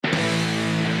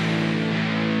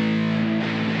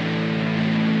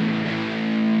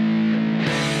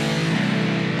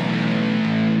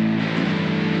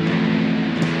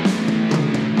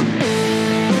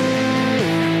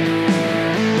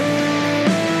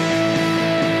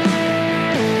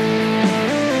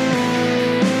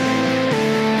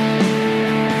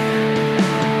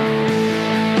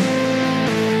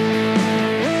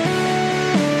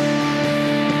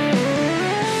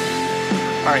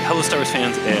Hello, Star Wars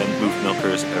fans and Moof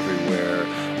Milkers everywhere.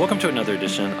 Welcome to another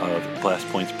edition of Blast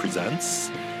Points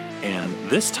Presents. And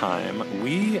this time,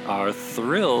 we are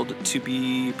thrilled to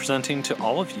be presenting to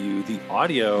all of you the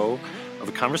audio of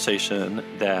a conversation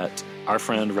that our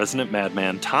friend, resident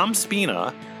madman Tom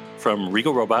Spina from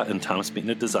Regal Robot and Tom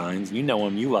Spina Designs, you know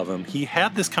him, you love him. He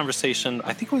had this conversation,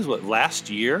 I think it was last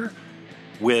year,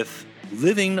 with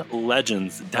living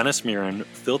legends Dennis Muren,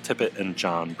 Phil Tippett, and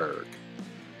John Berg.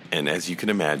 And as you can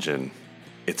imagine,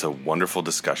 it's a wonderful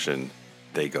discussion.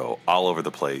 They go all over the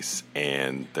place,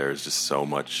 and there's just so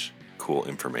much cool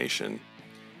information.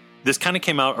 This kind of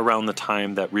came out around the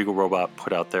time that Regal Robot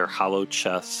put out their Hollow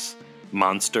Chess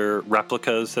monster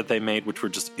replicas that they made, which were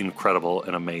just incredible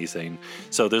and amazing.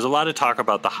 So there's a lot of talk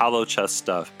about the Hollow Chess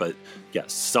stuff, but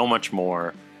yes, so much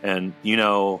more. And you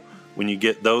know, when you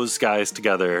get those guys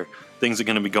together, things are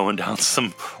going to be going down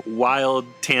some wild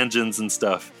tangents and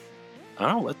stuff.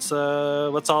 Let's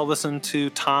all listen to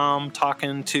Tom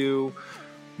talking to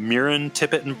Muren,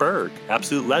 Tippett, and Berg,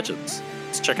 absolute legends.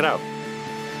 Let's check it out.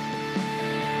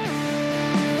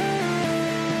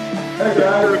 Hey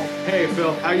guys. Hey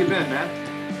Phil, how you been,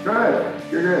 man? Good.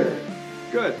 You're good.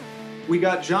 Good. We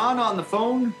got John on the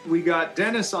phone, we got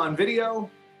Dennis on video,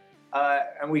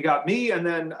 and we got me, and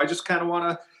then I just kind of want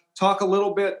to talk a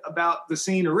little bit about the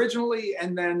scene originally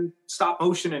and then stop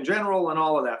motion in general and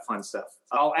all of that fun stuff.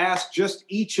 I'll ask just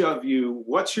each of you,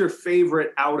 what's your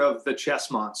favorite out of the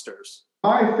chess monsters?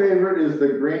 My favorite is the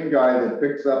green guy that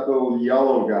picks up the little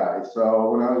yellow guy.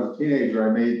 So when I was a teenager,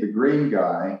 I made the green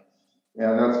guy,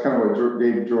 and that's kind of what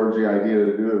gave George the idea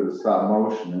to do it with stop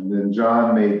motion. And then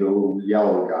John made the little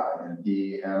yellow guy, and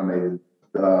he animated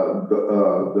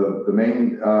the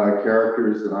main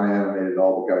characters, and I animated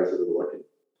all the guys that were looking.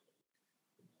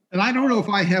 And I don't know if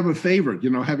I have a favorite,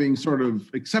 having sort of,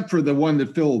 except for the one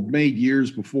that Phil made years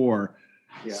before,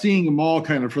 seeing them all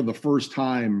kind of for the first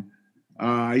time.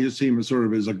 I just see them as sort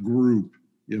of as a group,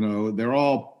 they're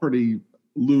all pretty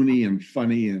loony and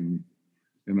funny and,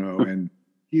 and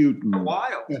cute. And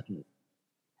wild.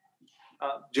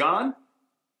 John?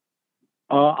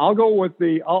 I'll go with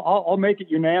I'll make it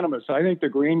unanimous. I think the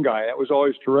green guy, that was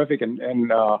always terrific.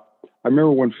 And I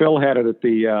remember when Phil had it at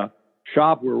the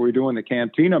shop where we were doing the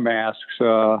Cantina masks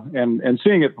and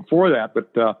seeing it before that.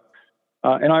 But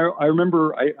and I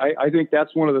remember, I think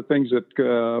that's one of the things that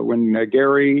when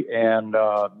Gary and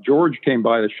George came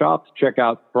by the shop to check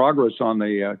out progress on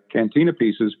the Cantina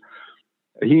pieces,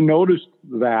 he noticed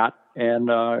that and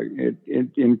it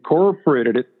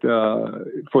incorporated it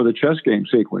for the chess game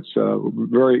sequence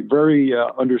very, very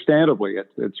understandably.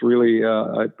 It's really,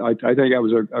 I think that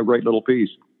was a great little piece.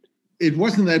 It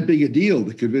wasn't that big a deal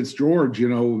to convince George,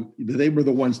 they were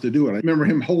the ones to do it. I remember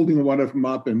him holding one of them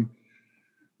up and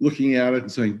looking at it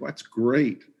and saying, that's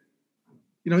great.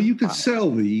 You could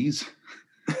sell these.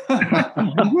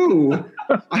 Whoa.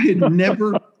 I had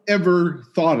never, ever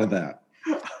thought of that.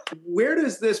 Where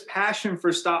does this passion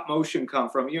for stop motion come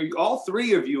from? All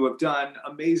three of you have done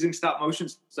amazing stop motion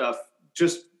stuff.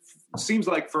 Just seems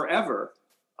like forever.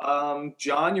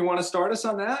 John, you want to start us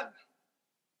on that?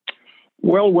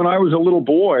 Well, when I was a little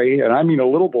boy, and I mean a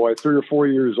little boy, 3 or 4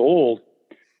 years old,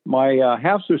 my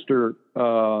half-sister,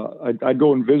 I'd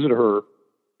go and visit her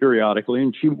periodically,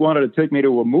 and she wanted to take me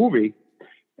to a movie,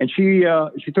 and she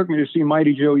took me to see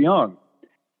Mighty Joe Young.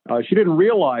 She didn't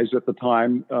realize at the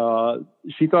time,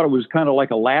 she thought it was kind of like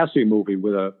a Lassie movie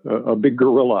with a big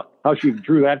gorilla. How she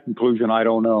drew that conclusion, I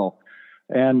don't know.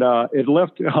 And it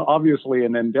left, obviously,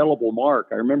 an indelible mark.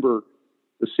 I remember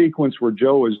the sequence where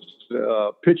Joe is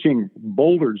pitching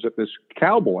boulders at this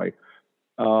cowboy.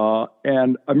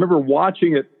 And I remember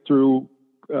watching it through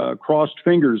crossed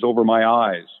fingers over my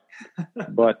eyes.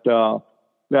 But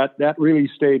that really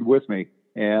stayed with me.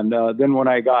 And then when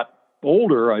I got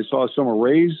older, I saw some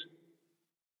arrays.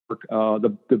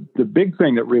 The big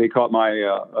thing that really caught my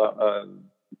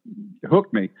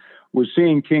hooked me was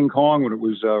seeing King Kong when it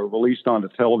was released onto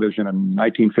television in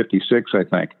 1956, I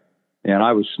think. And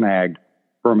I was snagged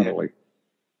permanently.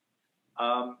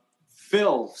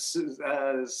 Phil,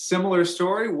 similar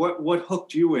story. What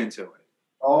hooked you into it?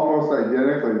 Almost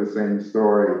identically the same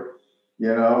story.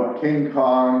 King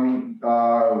Kong,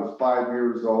 I was 5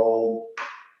 years old,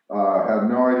 had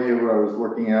no idea what I was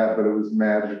looking at, but it was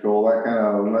magical. That kind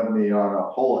of led me on a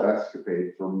whole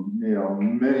escapade for,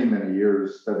 many, many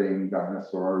years studying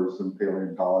dinosaurs and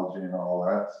paleontology and all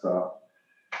that stuff.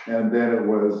 And then it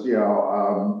was, we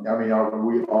all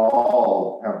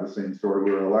have the same story.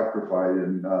 We were electrified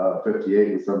in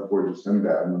 58 with Some Forge of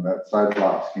Sinbad. And when that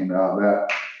Cyclops came out,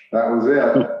 that was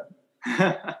it.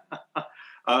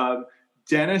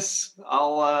 Dennis,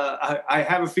 I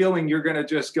have a feeling you're going to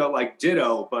just go like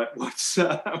ditto, but what's,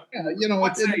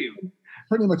 what say you?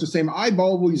 Pretty much the same. I've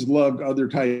always loved other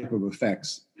type of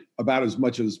effects about as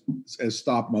much as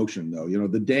stop motion, though.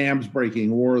 The dams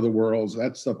breaking, War of the Worlds,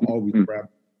 that stuff always grabbed.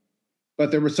 But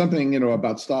there was something,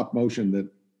 about stop motion that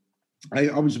I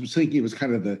always was thinking it was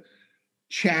kind of the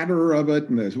chatter of it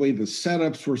and the way the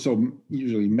setups were so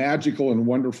usually magical and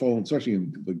wonderful, especially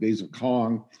in the days of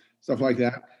Kong, stuff like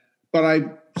that. But I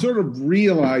sort of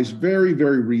realized very,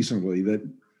 very recently that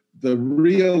the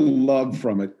real love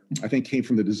from it, I think, came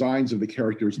from the designs of the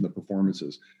characters and the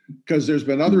performances. Because there's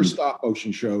been other stop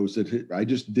motion shows that I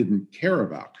just didn't care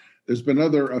about. There's been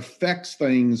other effects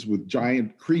things with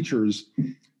giant creatures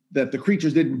that the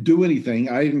creatures didn't do anything.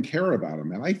 I didn't care about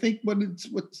them. And I think what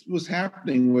was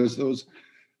happening was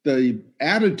the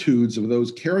attitudes of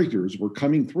those characters were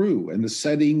coming through, and the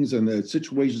settings and the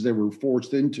situations they were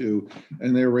forced into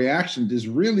and their reactions is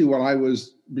really what I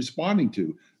was responding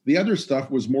to. The other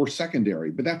stuff was more secondary,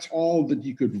 but that's all that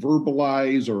you could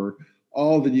verbalize or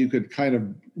all that you could kind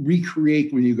of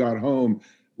recreate when you got home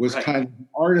was kind of an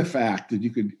artifact that you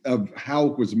could, of how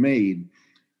it was made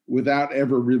without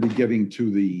ever really getting to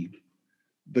the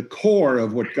core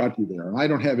of what got you there. And I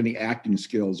don't have any acting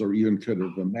skills or even could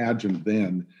have imagined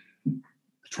then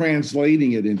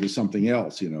translating it into something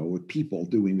else, with people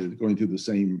going through the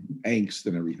same angst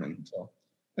and everything. So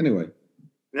anyway.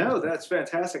 No, that's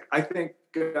fantastic. I think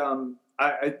it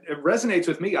resonates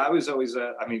with me. I was always,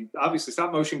 obviously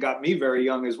stop motion got me very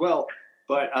young as well,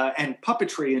 but, and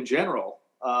puppetry in general.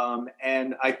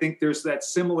 And I think there's that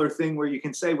similar thing where you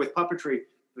can say with puppetry,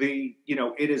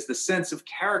 it is the sense of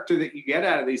character that you get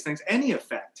out of these things, any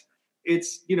effect.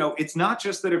 It's, it's not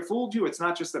just that it fooled you. It's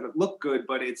not just that it looked good,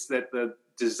 but it's that the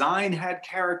design had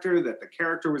character, that the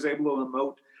character was able to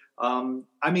emote. And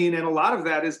a lot of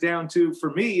that is down to,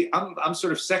 for me, I'm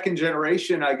sort of second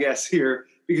generation, I guess, here,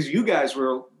 because you guys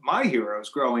were my heroes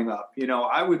growing up.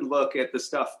 I would look at the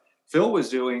stuff Phil was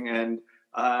doing and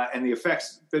the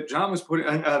effects that John was putting,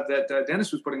 that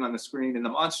Dennis was putting on the screen, and the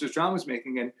monsters John was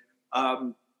making.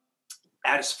 And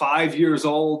as 5 years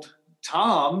old,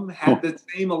 Tom had the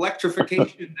same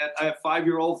electrification that a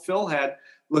 5-year-old Phil had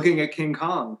looking at King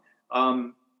Kong.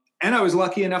 And I was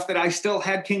lucky enough that I still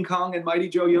had King Kong and Mighty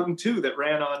Joe Young too, that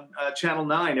ran on Channel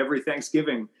 9 every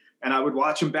Thanksgiving, and I would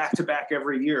watch them back to back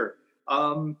every year.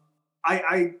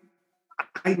 I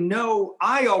know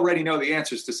I already know the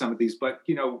answers to some of these, but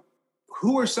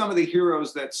who are some of the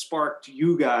heroes that sparked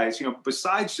you guys?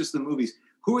 Besides just the movies,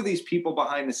 who are these people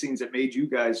behind the scenes that made you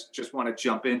guys just want to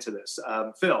jump into this?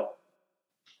 Phil.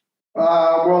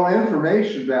 Well,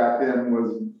 information back then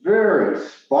was very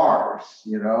sparse,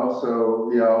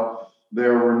 so,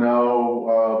 there were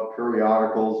no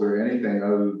periodicals or anything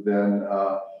other than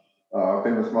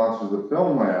Famous Monsters of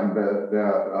Filmland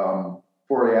that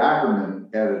Forey Ackerman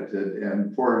edited.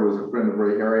 And Forey was a friend of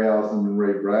Ray Harryhausen and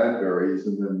Ray Bradbury's.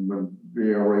 And then when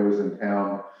Ray was in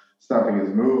town stumping his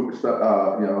movie,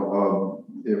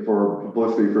 for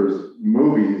publicity for his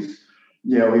movies,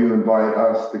 he would invite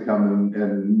us to come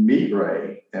and meet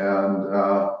Ray. And,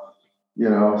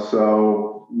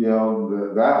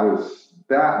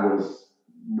 that was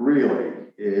really,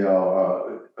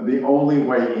 the only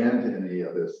way into any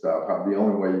of this stuff, the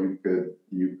only way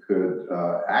you could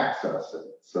access it.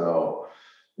 So,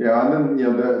 and then,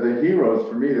 the heroes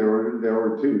for me, there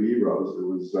were two heroes. It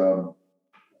was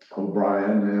O'Brien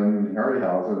and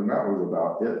Harryhausen, and that was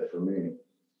about it for me.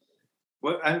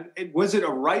 Well, was it a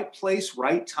right place,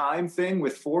 right time thing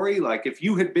with Forey? Like if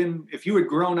you had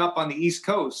grown up on the East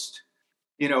Coast,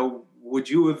 would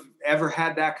you have ever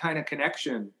had that kind of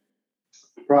connection?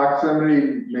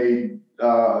 Proximity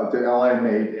to LA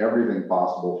made everything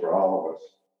possible for all of us.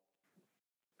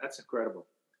 That's incredible.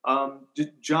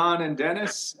 John and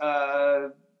Dennis,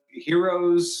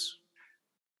 heroes.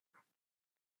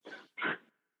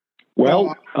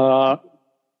 Well,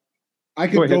 I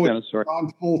could go with Dennis,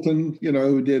 John Fulton,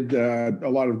 who did a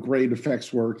lot of great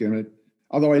effects work in it.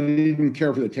 Although I didn't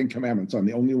care for the Ten Commandments, I'm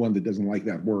the only one that doesn't like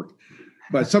that work.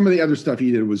 But some of the other stuff he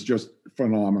did was just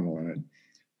phenomenal in it.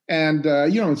 And,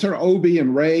 sort of Obie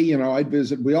and Ray,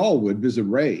 we all would visit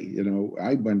Ray.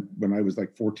 I went when I was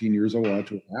like 14 years old out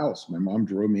to a house. My mom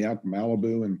drove me out to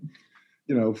Malibu,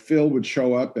 and, Phil would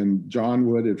show up and John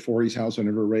would at Forey's house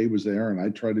whenever Ray was there, and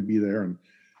I'd try to be there. And,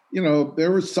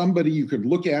 there was somebody you could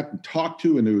look at and talk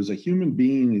to, and it was a human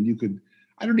being, and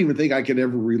I don't even think I could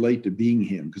ever relate to being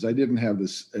him because I didn't have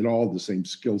at all the same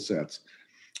skill sets.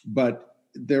 But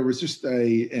there was just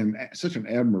such an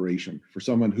admiration for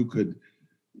someone who could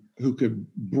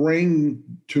bring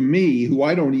to me,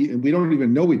 we don't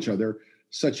even know each other,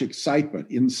 such excitement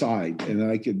inside, and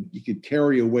you could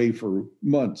carry away for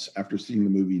months after seeing the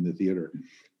movie in the theater.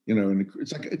 And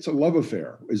it's a love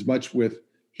affair as much with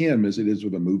him as it is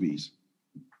with the movies.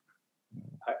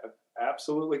 I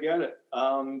absolutely get it.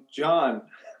 John.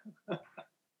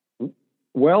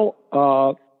 Well,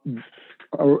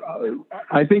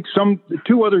 I think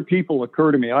two other people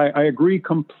occur to me. I agree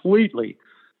completely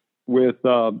with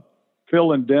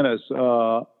Phil and Dennis.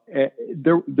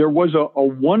 There was a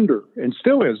wonder, and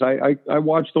still is. I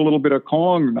watched a little bit of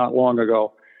Kong not long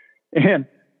ago, and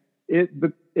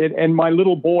and my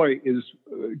little boy is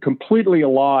completely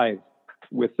alive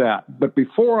with that. But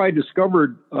before I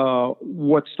discovered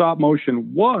what stop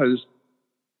motion was,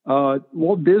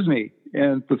 Walt Disney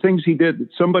and the things he did, that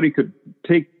somebody could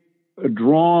take a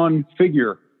drawn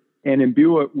figure and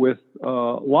imbue it with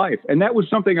life. And that was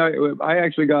something I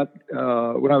actually got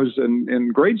when I was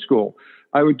in grade school.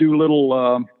 I would do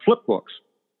little flip books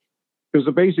because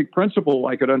the basic principle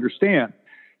I could understand.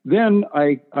 Then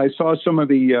I saw some of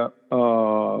the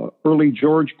early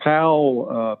George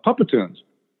Pal Puppetoons,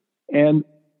 and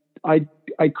I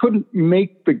couldn't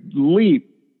make the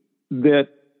leap that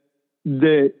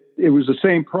it was the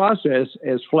same process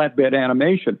as flatbed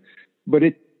animation, but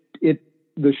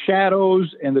the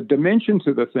shadows and the dimensions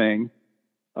of the thing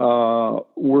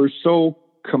were so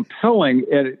compelling,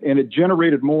 and it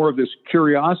generated more of this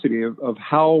curiosity of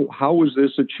how was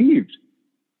this achieved,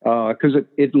 because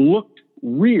it looked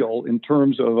real in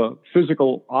terms of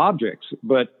physical objects,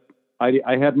 but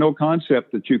I had no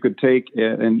concept that you could take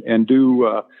and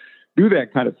do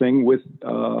that kind of thing with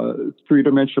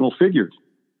three-dimensional figures.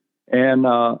 And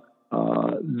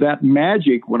that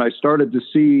magic, when I started to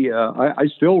see, I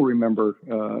still remember,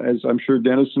 as I'm sure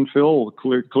Dennis and Phil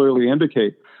clearly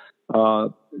indicate,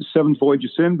 Seventh Voyage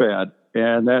of Sinbad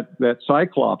and that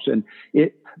Cyclops, and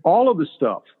all of the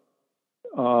stuff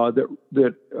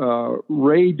that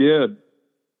Ray did.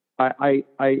 I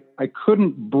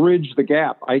couldn't bridge the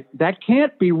gap. That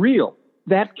can't be real.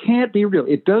 That can't be real.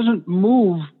 It doesn't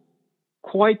move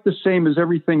quite the same as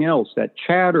everything else. That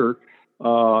chatter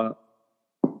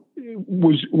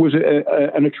was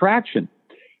an attraction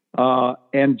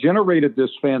and generated this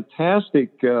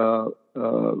fantastic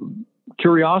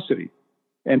curiosity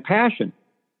and passion.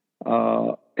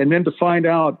 And then to find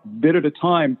out bit at a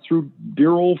time through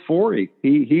dear old Forey.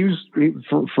 He's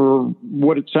for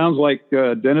what it sounds like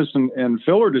Dennis and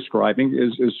Phil are describing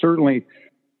is certainly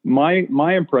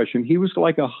my impression. He was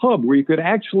like a hub where you could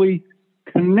actually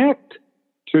connect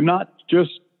to not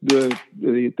just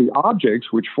the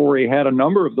objects, which Forey had a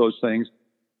number of those things,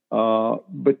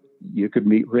 but you could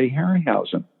meet Ray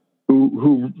Harryhausen,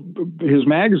 who his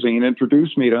magazine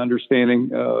introduced me to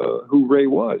understanding who Ray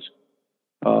was.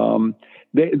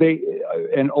 They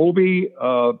and Obi,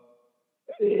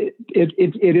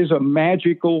 it is a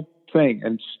magical thing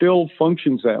and still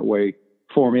functions that way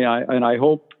for me. I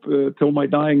hope till my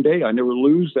dying day I never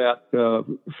lose that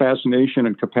fascination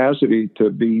and capacity to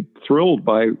be thrilled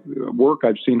by work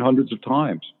I've seen hundreds of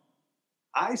times.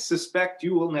 I suspect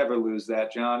you will never lose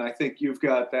that, John. I think you've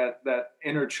got that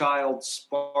inner child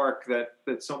spark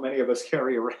that so many of us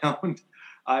carry around.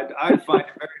 I'd find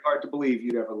it very hard to believe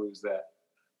you'd ever lose that.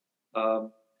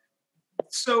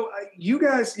 So you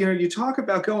guys, you talk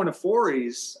about going to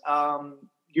Forey's.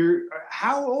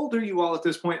 How old are you all at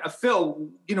this point? Phil,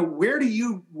 where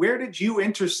did you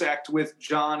intersect with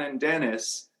John and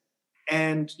Dennis?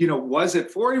 And, was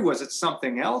it Forey? Was it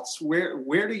something else?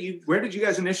 Where did you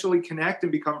guys initially connect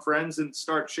and become friends and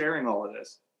start sharing all of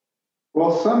this?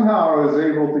 Well, somehow I was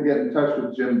able to get in touch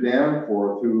with Jim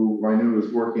Danforth, who I knew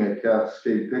was working at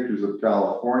Cascade Pictures of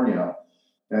California.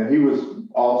 And he was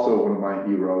also one of my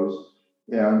heroes.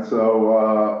 And so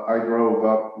I drove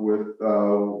up with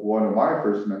one of my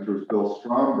first mentors, Bill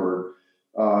Stromberg,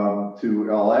 to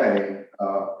LA.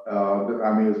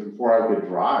 It was before I could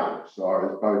drive. So I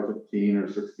was probably 15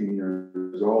 or 16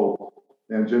 years old.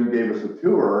 And Jim gave us a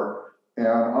tour. And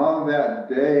on that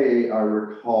day, I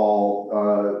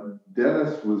recall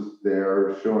Dennis was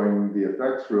there showing the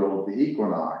effects reel of the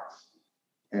Equinox.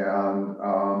 And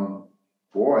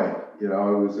boy, it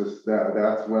was just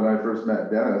that's when I first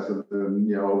met Dennis. And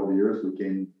then, over the years, we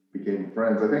became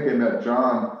friends. I think I met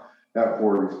John at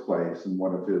Forey's place in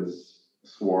one of his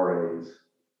soirees.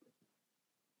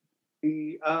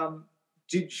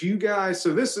 Did you guys,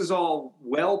 so this is all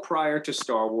well prior to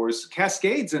Star Wars.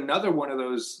 Cascade's another one of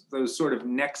those sort of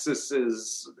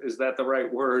nexuses. Is that the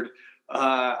right word?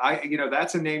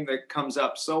 That's a name that comes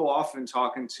up so often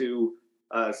talking to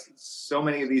so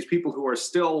many of these people who are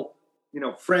still,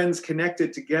 friends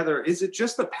connected together. Is it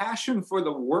just the passion for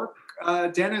the work,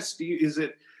 Dennis? Is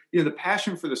it the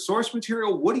passion for the source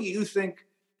material. What do you think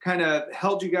kind of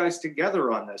held you guys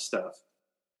together on this stuff?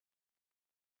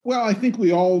 Well, I think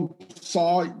we all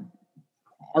saw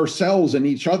ourselves in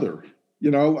each other.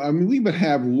 I mean, we would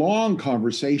have long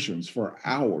conversations for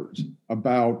hours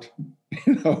about,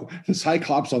 the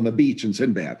Cyclops on the beach in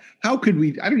Sinbad. How could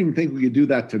we? I don't even think we could do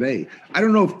that today. I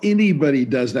don't know if anybody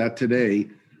does that today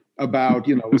about,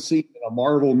 a scene in a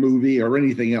Marvel movie or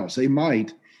anything else. They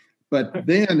might, but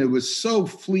then it was so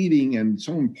fleeting and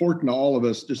so important to all of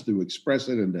us just to express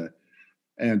it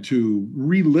and to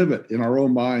relive it in our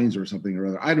own minds or something or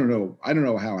other. I don't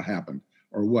know how it happened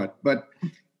or what, but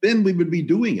then we would be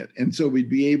doing it. And so we'd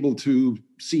be able to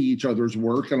see each other's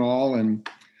work and all and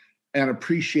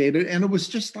appreciate it. And it was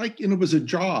just like, it was a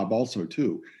job also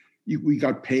too. We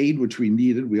got paid, which we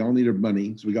needed. We all needed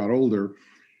money. So we got older.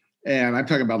 And I'm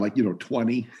talking about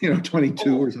 20,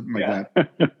 22 or something like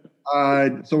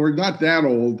that. So we're not that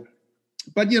old,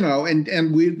 but,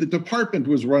 the department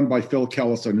was run by Phil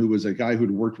Kellison, who was a guy who'd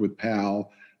worked with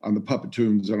Pal on the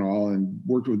Puppetoons and all, and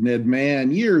worked with Ned Mann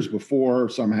years before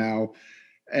somehow.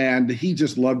 And he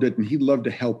just loved it, and he loved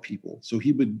to help people. So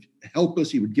he would help us.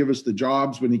 He would give us the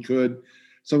jobs when he could.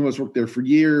 Some of us worked there for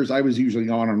years. I was usually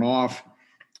on and off.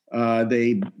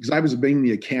 Because I was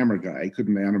mainly a camera guy. I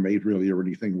couldn't animate really or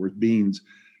anything worth beans.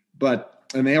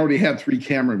 And they already had 3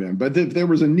 cameramen. But if there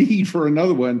was a need for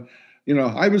another one,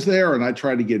 I was there, and I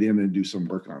tried to get in and do some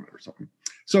work on it or something.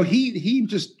 So he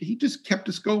just kept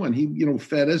us going. He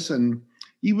fed us, and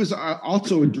he was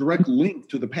also a direct link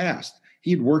to the past.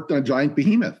 He'd worked on Giant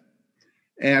Behemoth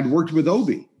and worked with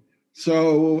Obi.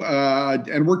 So,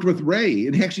 and worked with Ray.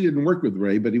 And he actually didn't work with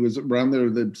Ray, but he was around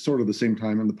there sort of the same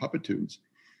time in the Puppetoons.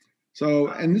 So,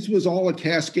 and this was all at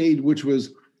Cascade, which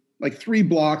was like 3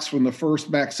 blocks from the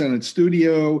first Mack Sennett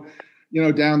studio,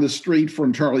 down the street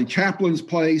from Charlie Chaplin's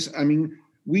place. I mean,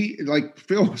 we, like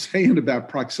Phil was saying about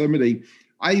proximity,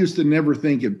 I used to never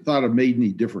thought it made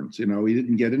any difference. We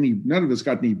didn't get none of us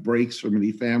got any breaks from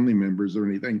any family members or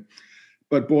anything.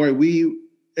 But boy,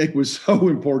 it was so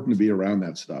important to be around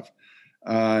that stuff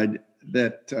we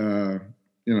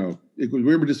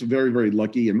were just very, very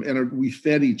lucky. And we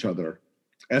fed each other.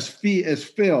 As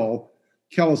Phil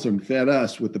Kellison fed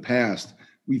us with the past,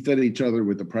 we fed each other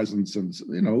with the presents. And,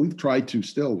 we've tried to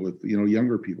still with,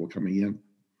 younger people coming in.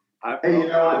 Hey,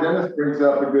 Dennis brings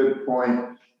up a good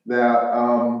point that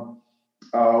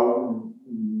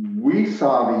we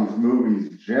saw these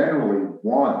movies generally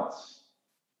once.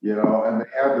 And they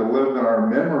had to live in our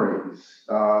memories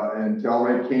until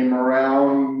they came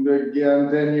around again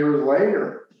 10 years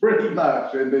later, pretty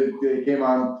much. And they came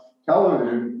on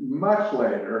television much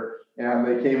later, and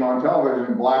they came on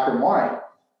television in black and white.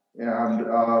 And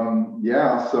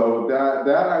so that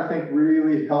I think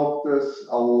really helped us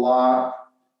a lot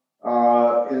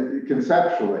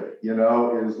conceptually.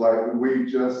 Is like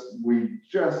we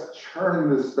just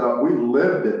churned this stuff. We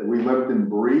lived it. We lived and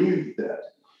breathed it.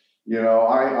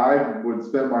 I would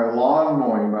spend my lawn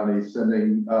mowing money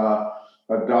sending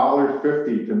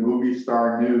 $1.50 to Movie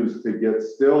Star News to get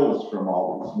stills from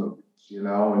all these movies,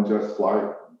 and just like,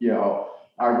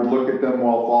 I would look at them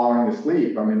while falling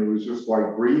asleep. I mean, it was just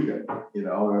like breathing, and it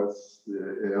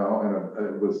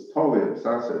was totally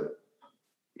obsessive.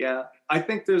 Yeah, I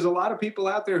think there's a lot of people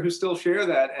out there who still share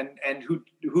that and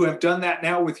who have done that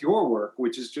now with your work,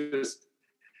 which is just,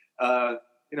 an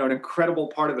incredible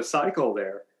part of the cycle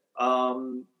there.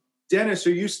 Dennis,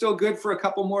 are you still good for a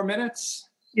couple more minutes?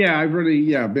 Yeah,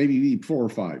 maybe 4 or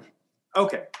 5.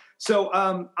 Okay. So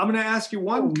I'm going to ask you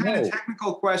one kind of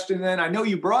technical question then. I know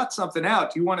you brought something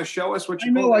out. Do you want to show us what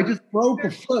you know? I just broke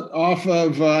a foot off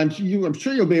of, I'm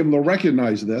sure you'll be able to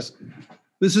recognize this.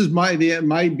 This is my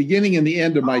beginning and the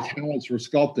end of my talents for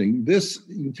sculpting. This,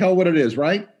 you can tell what it is,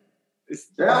 right?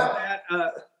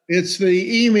 It's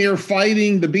the Emir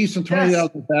fighting the beast in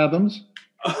 20,000 fathoms.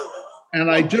 And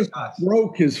I just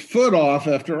broke his foot off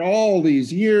after all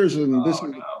these years. And this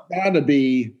has got to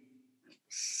be,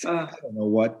 I don't know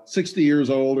what, 60 years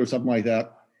old or something like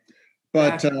that.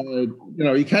 But,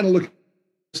 you kind of look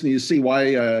and you see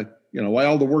why, why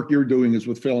all the work you're doing is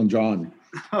with Phil and John.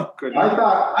 Oh, good. I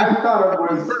thought it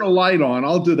was. Turn a light on.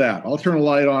 I'll do that. I'll turn a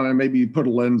light on and maybe put a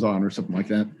lens on or something like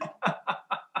that.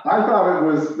 I thought it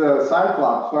was the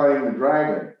Cyclops fighting the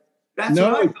dragon. That's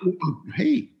what I thought.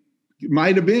 Hey, it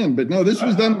might have been, but no, this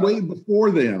was done way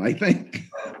before then, I think.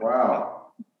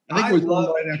 Wow. I think it was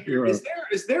done right after.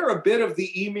 Is there a bit of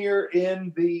the Emir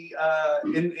in the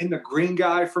in the green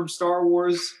guy from Star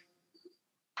Wars?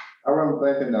 I wasn't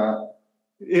thinking that.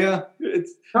 Yeah.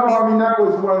 That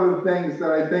was one of the things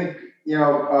that I think,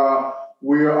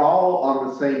 we're all on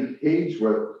the same page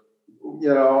with.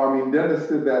 Dennis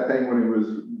did that thing when he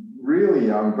was really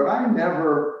young, but I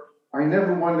never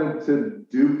wanted to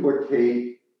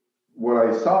duplicate what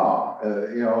I saw,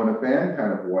 in a fan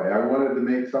kind of way. I wanted to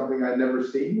make something I'd never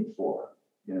seen before,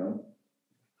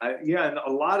 Yeah, and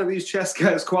a lot of these chess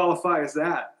guys qualify as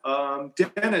that.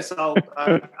 Dennis, I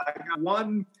got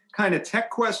one kind of tech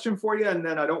question for you, and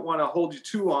then I don't want to hold you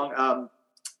too long.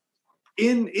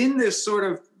 In this sort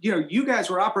of, you guys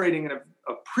were operating in a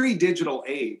pre-digital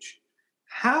age.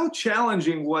 How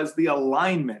challenging was the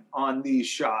alignment on these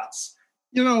shots?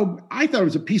 I thought it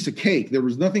was a piece of cake. There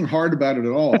was nothing hard about it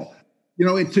at all.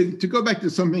 To go back to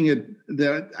something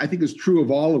that I think is true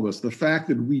of all of us, the fact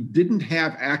that we didn't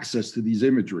have access to these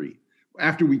imagery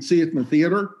after we'd see it in the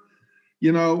theater,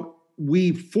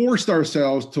 we forced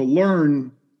ourselves to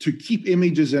learn to keep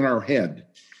images in our head.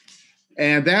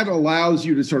 And that allows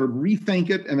you to sort of rethink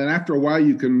it. And then after a while,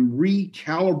 you can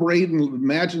recalibrate and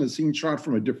imagine the scene shot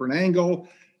from a different angle,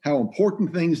 how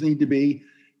important things need to be.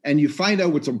 And you find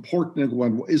out what's important and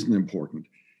what isn't important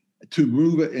to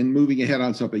move it and moving ahead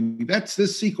on something. That's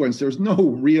this sequence. There's no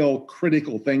real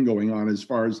critical thing going on as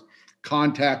far as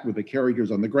contact with the characters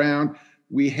on the ground.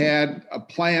 We had a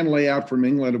plan layout from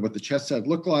England of what the chess set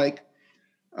looked like.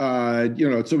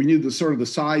 So we knew the sort of the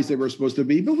size they were supposed to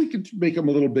be, but we could make them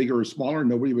a little bigger or smaller.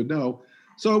 Nobody would know.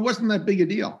 So it wasn't that big a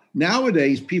deal.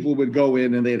 Nowadays, people would go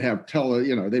in and they'd have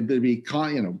they'd be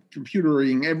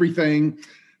computering everything,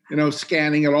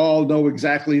 scanning it all, know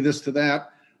exactly this to that.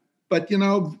 But,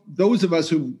 those of us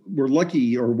who were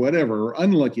lucky or whatever, or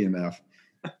unlucky enough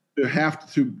to have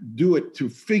to do it, to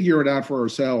figure it out for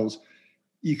ourselves,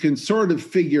 you can sort of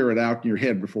figure it out in your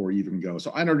head before you even go.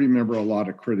 So I don't remember a lot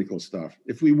of critical stuff.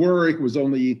 If we were, it was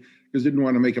only because we didn't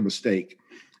want to make a mistake.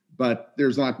 But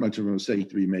there's not much of a mistake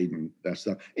to be made in that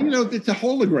stuff. And, it's a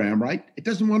hologram, right? It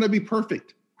doesn't want to be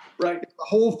perfect. Right. The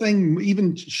whole thing,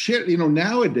 even shit,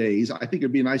 nowadays, I think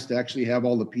it'd be nice to actually have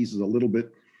all the pieces a little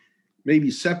bit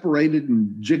maybe separated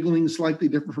and jiggling slightly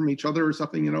different from each other or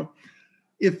something,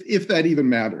 if that even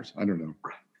matters. I don't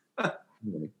know.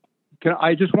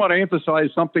 I just want to emphasize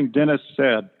something Dennis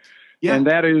said, yeah. And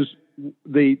that is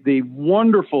the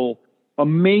wonderful,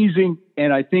 amazing,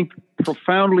 and I think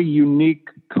profoundly unique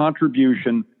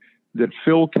contribution that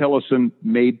Phil Kellison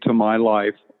made to my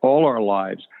life, all our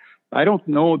lives. I don't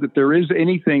know that there is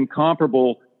anything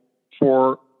comparable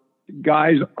for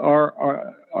guys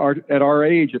are at our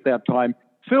age at that time.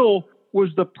 Phil was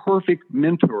the perfect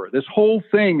mentor. This whole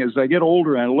thing, as I get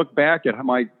older and I look back at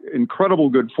my incredible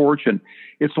good fortune,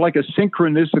 it's like a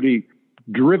synchronicity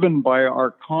driven by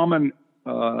our common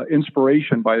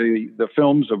inspiration by the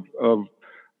films of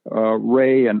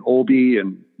Ray and Obie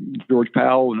and George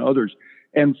Powell and others.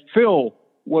 And Phil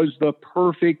was the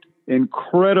perfect,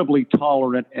 incredibly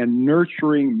tolerant and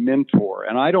nurturing mentor.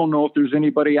 And I don't know if there's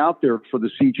anybody out there for the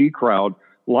CG crowd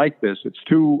like this. It's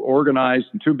too organized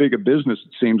and too big a business,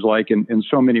 it seems like, in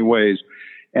so many ways.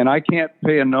 And I can't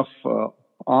pay enough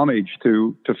homage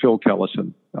to Phil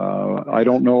Kellison. I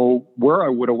don't know where I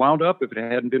would have wound up if it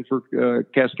hadn't been for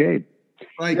Cascade.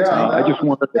 Right. Yeah, I just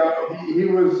wanted to. He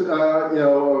was,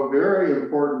 a very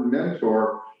important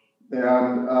mentor.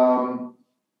 And,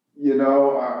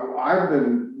 I've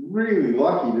been really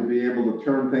lucky to be able to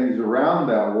turn things around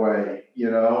that way,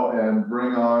 and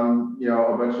bring on,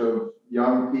 a bunch of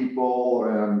young people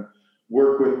and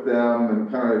work with them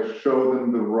and kind of show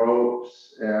them the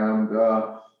ropes. And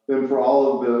then for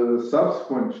all of the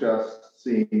subsequent chess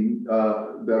scene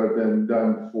that have been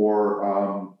done for,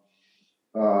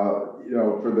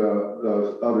 for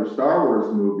the other Star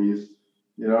Wars movies,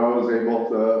 I was able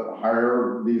to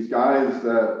hire these guys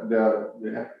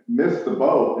that missed the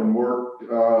boat and worked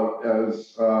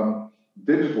as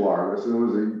digital artists. And it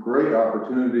was a great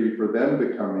opportunity for them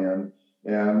to come in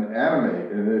and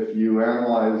animate. And if you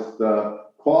analyze the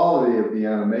quality of the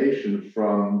animation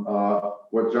from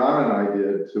what John and I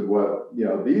did to what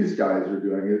these guys are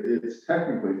doing, it's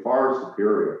technically far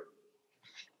superior.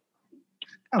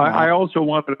 I also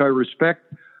wanted to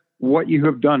respect what you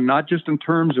have done, not just in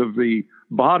terms of the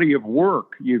body of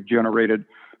work you've generated,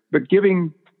 but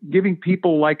giving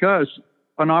people like us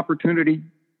an opportunity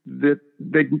that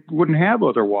they wouldn't have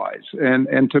otherwise,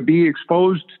 and to be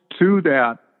exposed to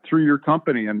that through your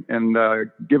company and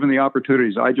given the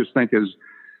opportunities, I just think is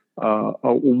a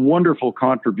wonderful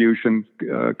contribution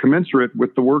commensurate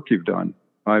with the work you've done.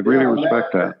 I really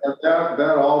respect that.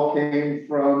 That all came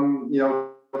from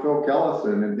Phil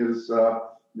Kellison and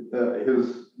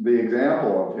the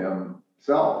example of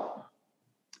himself.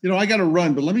 I got to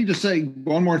run, but let me just say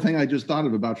one more thing I just thought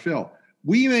of about Phil.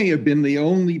 We may have been the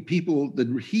only people that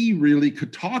he really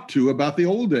could talk to about the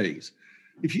old days.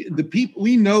 The people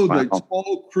we know, the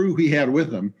small crew he had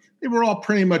with him, they were all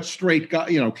pretty much straight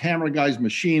guys, camera guys,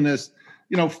 machinists,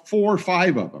 4 or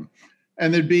 5 of them.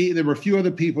 And there were a few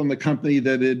other people in the company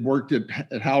that had worked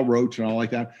at Hal Roach and all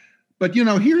like that. But,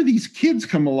 here these kids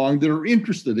come along that are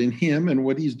interested in him and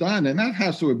what he's done. And that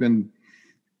has to have been,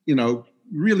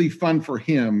 really fun for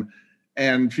him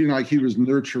and feeling like he was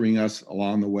nurturing us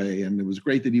along the way. And it was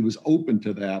great that he was open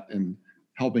to that and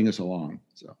helping us along.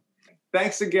 So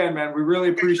thanks again, man. We really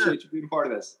appreciate you being part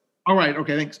of this. All right.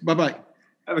 Okay. Thanks. Bye-bye.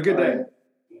 Have a good day.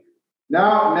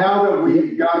 Now that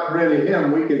we've gotten rid of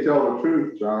him, we can tell the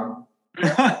truth, John.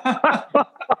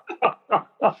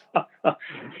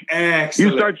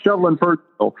 Excellent. You start shoveling first.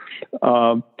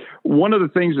 One of the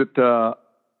things that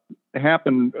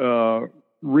happened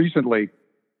recently,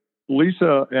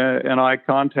 Lisa and I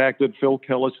contacted Phil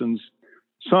Kellison's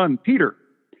son, Peter,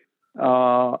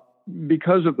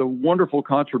 because of the wonderful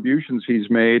contributions he's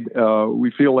made.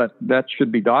 We feel that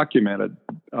should be documented.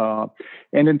 And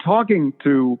in talking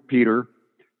to Peter,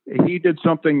 he did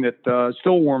something that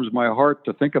still warms my heart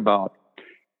to think about.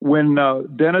 When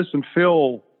Dennis and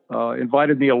Phil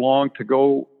invited me along to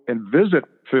go and visit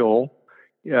Phil,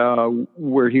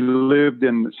 where he lived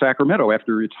in Sacramento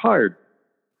after he retired,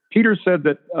 Peter said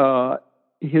that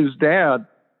his dad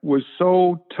was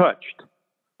so touched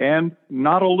and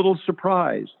not a little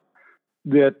surprised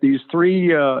that these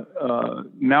 3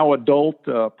 now adult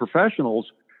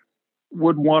professionals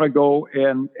would want to go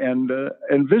and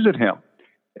visit him.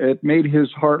 It made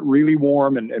his heart really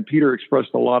warm, and Peter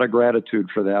expressed a lot of gratitude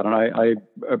for that. And I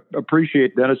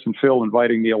appreciate Dennis and Phil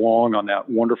inviting me along on that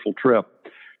wonderful trip.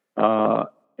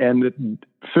 And that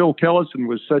Phil Kellison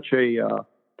was such a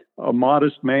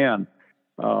modest man,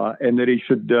 and that he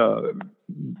should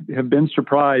have been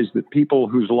surprised that people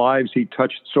whose lives he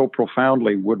touched so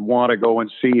profoundly would want to go and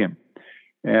see him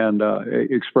and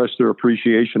express their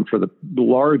appreciation for the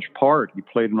large part he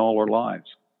played in all our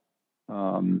lives.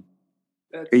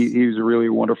 He's a really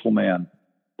wonderful man.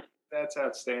 That's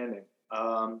outstanding.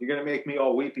 You're going to make me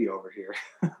all weepy over here.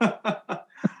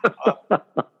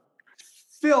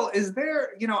 Phil, is there,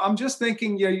 I'm just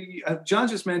thinking, John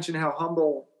just mentioned how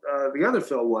humble the other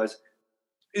Phil was.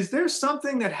 Is there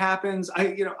something that happens?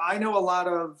 I know a lot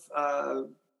of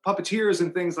puppeteers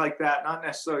and things like that, not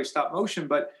necessarily stop motion,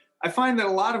 but I find that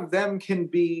a lot of them can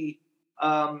be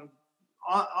on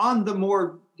the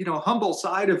more, humble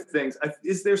side of things.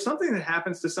 Is there something that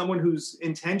happens to someone who's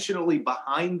intentionally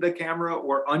behind the camera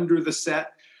or under the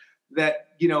set that,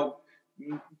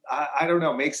 I don't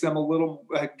know, makes them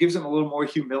gives them a little more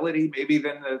humility maybe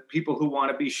than the people who want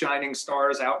to be shining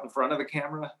stars out in front of the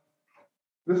camera?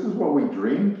 This is what we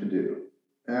dreamed to do.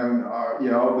 And,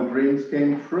 the dreams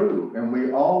came true. And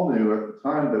we all knew at the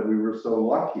time that we were so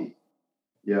lucky,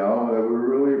 that we were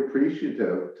really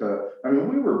appreciative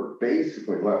we were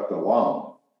basically left alone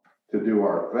to do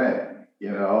our thing,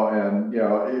 and,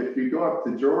 if you go up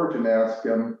to George and ask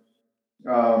him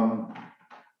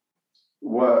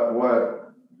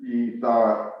what he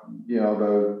thought,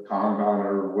 the Kanban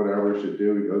or whatever should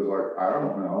do, he goes like, I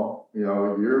don't know,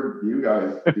 you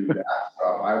guys do that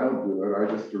stuff. I don't do it. I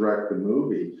just direct the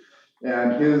movie.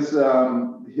 And his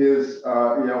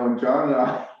when John and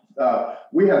I,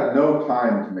 we had no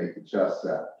time to make the chess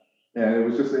set. And it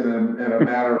was just in a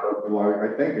matter of, I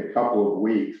think a couple of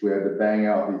weeks, we had to bang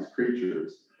out these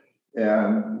creatures.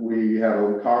 And we had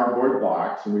a cardboard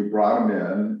box, and we brought them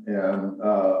in and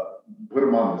put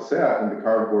them on the set in the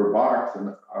cardboard box,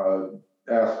 and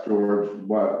asked George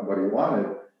what he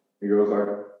wanted. He goes like,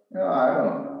 I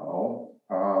don't know.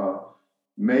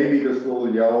 Maybe this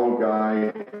little yellow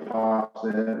guy pops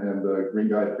in, and the green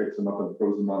guy picks him up and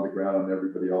throws him on the ground, and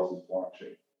everybody else is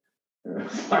watching. And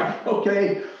it's like,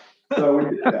 okay. So we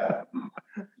did that.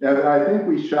 And I think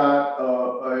we shot,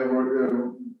 tell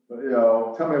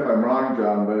me if I'm wrong,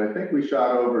 John, but I think we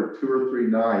shot over 2 or 3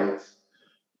 nights.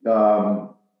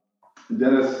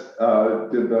 Dennis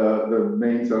did the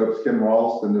main setups. Ken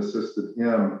Ralston assisted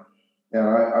him. And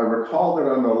I recall that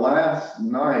on the last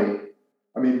night,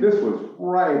 this was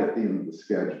right at the end of the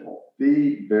schedule,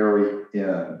 the very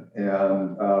end.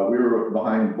 And we were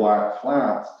behind Black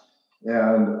Flats,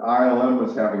 and ILM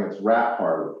was having its rap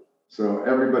party. So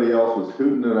everybody else was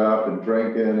hooting it up and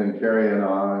drinking and carrying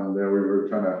on. And then we were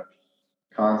trying to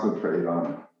concentrate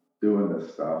on doing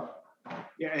this stuff.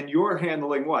 Yeah, and you're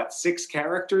handling 6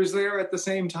 characters there at the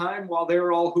same time while they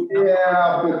were all hooting up?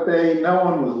 Yeah, but no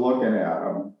one was looking at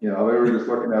them. They were just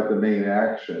looking at the main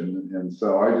action. And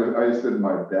so I just did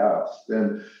my best.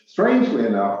 And strangely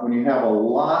enough, when you have a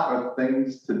lot of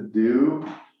things to do,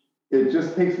 it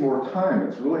just takes more time.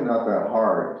 It's really not that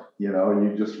hard.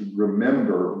 You just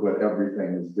remember what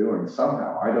everything is doing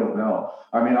somehow. I don't know.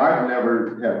 I mean, I've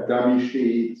never had dummy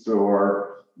sheets or,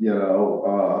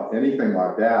 anything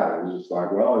like that. It was just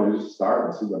like, well, you just start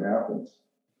and see what happens.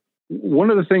 One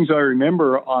of the things I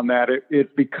remember on that,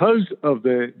 it because of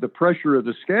the pressure of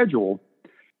the schedule,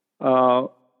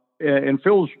 and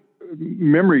Phil's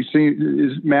memory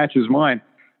matches mine.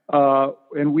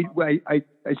 And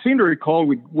I seem to recall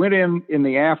we went in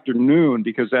the afternoon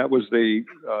because that was the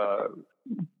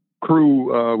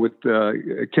crew with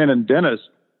Ken and Dennis.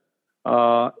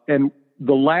 And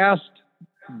the last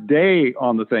day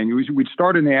on the thing, we'd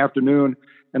start in the afternoon,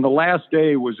 and the last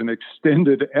day was an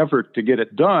extended effort to get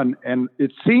it done. And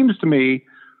it seems to me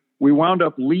we wound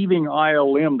up leaving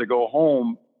ILM to go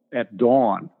home at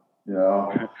dawn.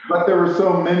 Yeah, but there were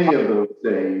so many of those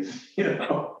days, when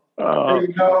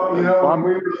we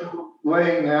were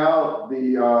laying out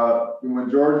when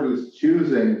George was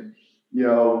choosing,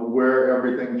 where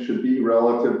everything should be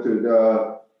relative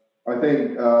to I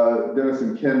think Dennis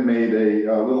and Ken made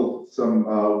some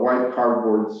white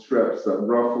cardboard strips that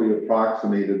roughly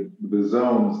approximated the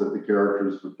zones that the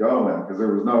characters would go in, because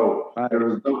there was no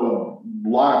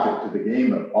logic to the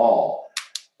game at all,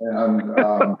 and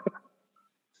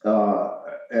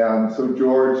so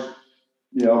George,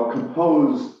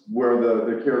 composed where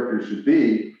the characters should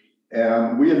be,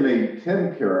 and we had made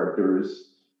 10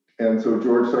 characters, and so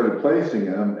George started placing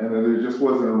them, and then there just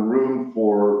wasn't a room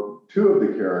for 2 of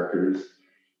the characters,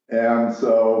 and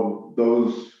so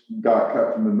those got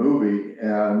cut from the movie,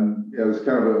 and it was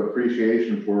kind of an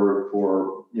appreciation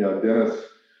for Dennis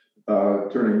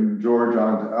turning George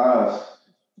on to us.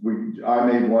 I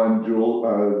made one,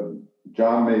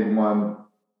 John made one.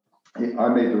 I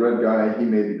made the red guy, he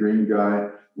made the green guy,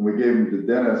 and we gave him to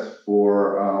Dennis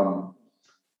for a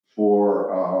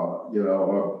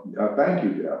thank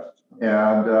you gift.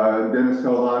 And Dennis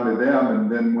held on to them, and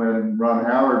then when Ron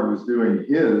Howard was doing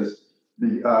the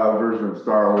version of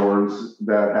Star Wars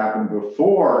that happened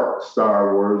before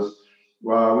Star Wars,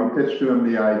 we pitched to him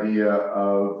the idea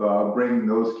of bringing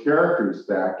those characters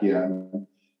back in,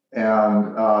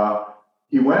 and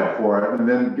he went for it. And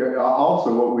then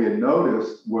also what we had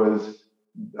noticed was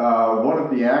one of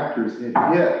the actors had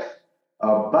hit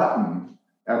a button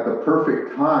at the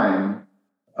perfect time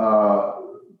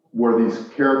where these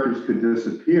characters could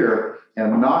disappear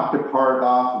and knocked a part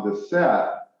off of the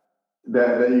set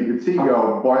that you could see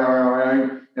go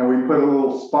boing, and we put a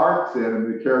little sparks in,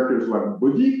 and the characters went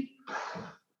boogie.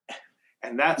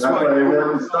 And that's why they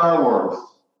were in Star Wars.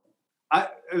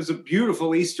 It was a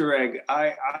beautiful Easter egg.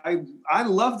 I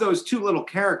love those 2 little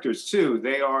characters too.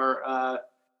 They are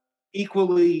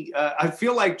equally. I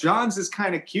feel like John's is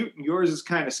kind of cute and yours is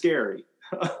kind of scary.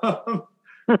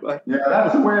 But, yeah,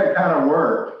 that's the way it kind of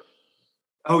worked.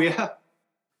 Oh yeah.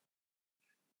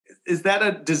 Is that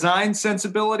a design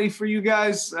sensibility for you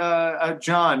guys,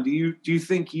 John? Do you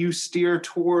think you steer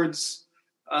towards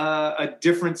a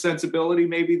different sensibility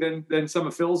maybe than some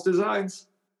of Phil's designs?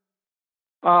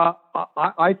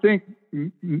 I think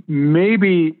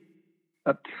maybe.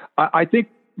 I think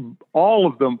all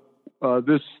of them.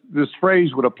 This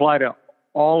phrase would apply to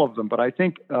all of them, but I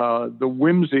think the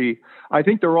whimsy. I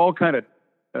think they're all kind of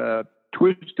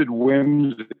twisted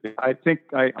whimsy. I think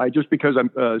I just because I'm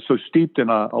so steeped in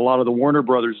a lot of the Warner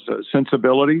Brothers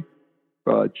sensibility,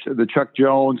 the Chuck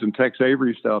Jones and Tex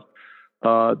Avery stuff,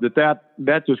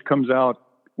 that just comes out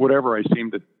whatever I seem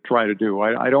to try to do.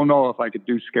 I don't know if I could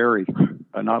do scary,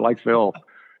 not like Phil.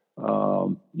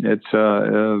 That's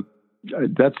the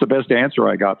best answer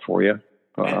I got for you.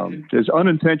 It's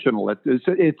unintentional. It's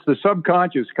the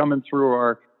subconscious coming through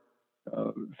our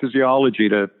physiology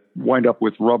to wind up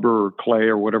with rubber or clay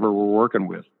or whatever we're working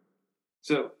with.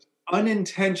 So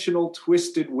unintentional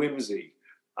twisted whimsy.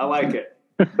 I like it.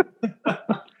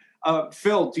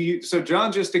 Phil, so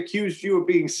John just accused you of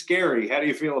being scary. How do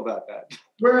you feel about that?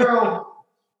 Well,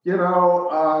 you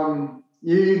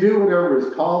do whatever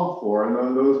is called for,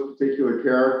 and those particular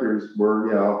characters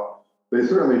were, they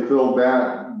certainly filled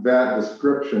that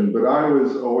description. But I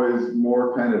was always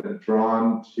more kind of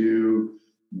drawn to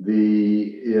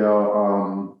the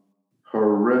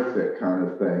horrific kind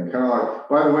of thing. Kind of like,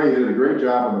 by the way, you did a great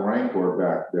job in the Rancor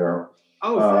back there.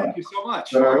 Oh, thank you so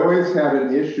much. But I always had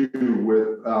an issue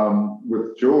with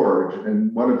George,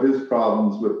 and one of his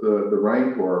problems with the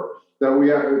Rancor that we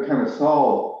had to kind of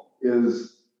solve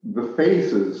is the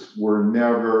faces were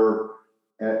never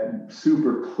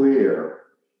super clear,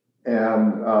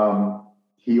 and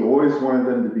he always wanted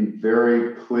them to be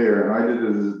very clear. And I did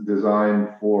a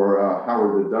design for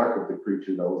Howard the Duck of the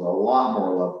creature that was a lot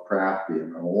more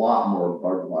Lovecraftian and a lot more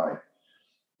bug-like.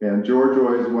 And George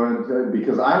always wanted to,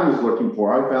 because I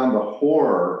found the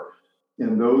horror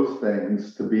in those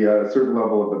things to be a certain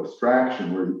level of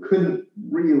abstraction where you couldn't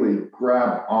really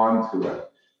grab onto it.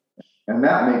 And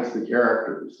that makes the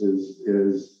characters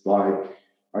is like,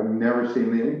 I've never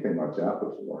seen anything like that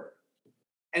before.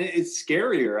 And it's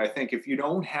scarier, I think, if you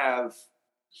don't have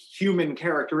human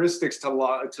characteristics to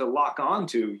lock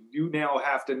onto. You now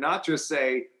have to not just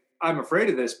say, I'm afraid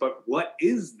of this, but what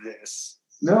is this?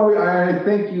 No, I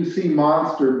think you see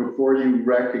monster before you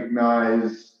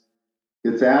recognize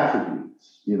its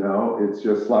attributes. You know, it's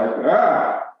just like,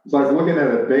 it's like looking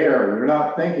at a bear. You're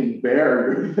not thinking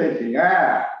bear, you're thinking,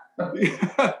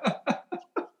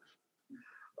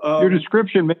 Your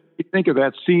description made me think of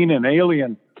that scene in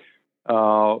Alien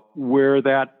where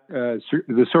the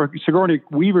Sigourney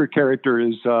Weaver character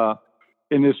is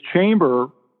in this chamber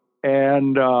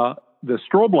and the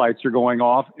strobe lights are going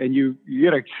off, and you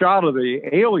get a shot of the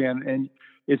alien, and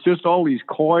it's just all these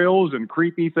coils and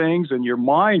creepy things, and your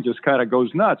mind just kind of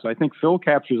goes nuts. I think Phil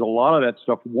captures a lot of that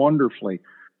stuff wonderfully,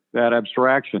 that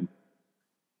abstraction.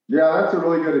 Yeah, that's a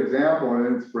really good example and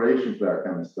inspiration for that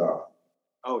kind of stuff.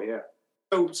 Oh, yeah.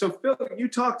 So Phil, you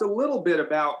talked a little bit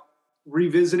about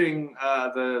revisiting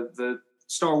the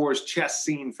Star Wars chess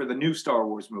scene for the new Star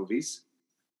Wars movies.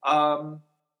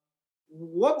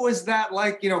 What was that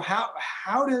like? You know,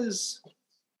 how does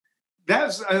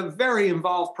that's a very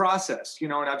involved process, you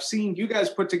know, and I've seen you guys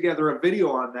put together a video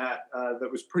on that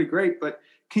that was pretty great, but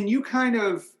can you kind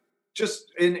of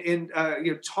just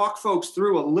talk folks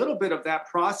through a little bit of that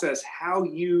process, how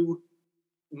you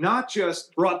not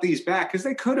just brought these back, because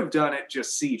they could have done it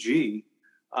just CG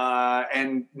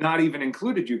and not even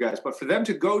included you guys, but for them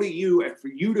to go to you and for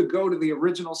you to go to the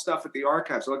original stuff at the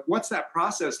archives, like what's that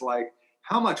process like?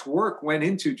 How much work went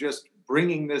into just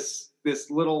bringing this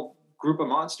little group of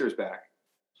monsters back?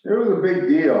 It was a big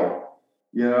deal.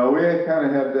 You know, we had kind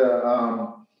of had to,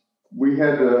 it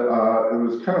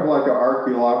was kind of like an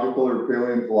archaeological or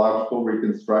paleontological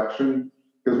reconstruction,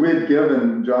 because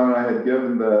John and I had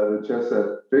given the chess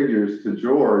set figures to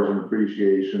George in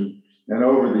appreciation, and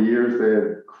over the years they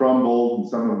had crumbled, and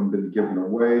some of them had been given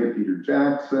away to Peter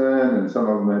Jackson, and some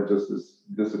of them had just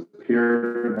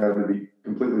disappeared and had to be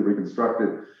completely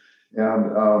reconstructed.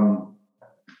 And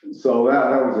so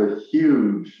that was a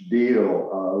huge deal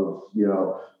of, you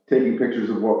know, taking pictures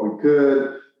of what we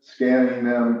could, scanning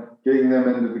them, getting them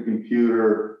into the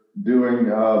computer, doing,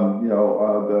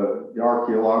 the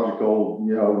archaeological,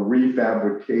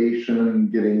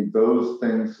 refabrication, getting those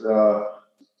things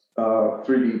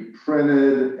 3D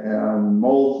printed and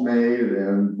molds made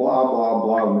and blah, blah,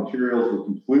 blah. The materials were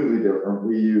completely different.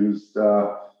 We used,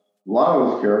 a lot of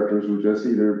those characters were just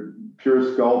either pure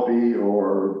Sculpey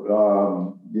or,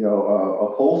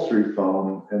 upholstery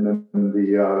foam. And then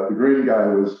the green guy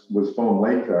was foam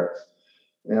latex.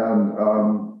 And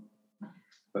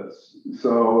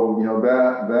so,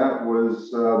 that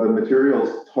was, the materials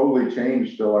totally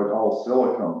changed to like all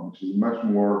silicone, which is much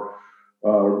more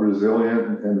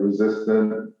resilient and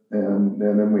resistant. And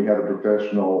then we had a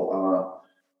professional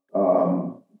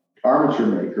armature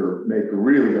maker make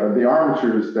really the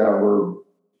armatures that was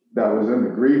in the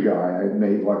Gree guy I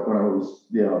made like when I was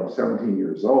 17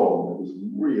 years old. It was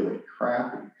really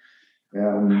crappy,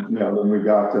 and then we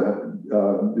got to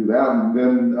do that, and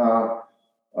then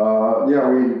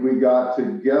we got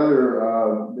together.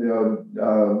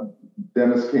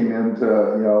 Dennis came in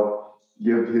to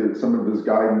give some of his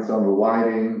guidance on the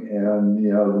lighting,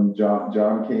 and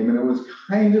John came in. It was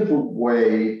kind of a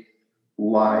way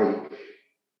like,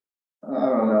 I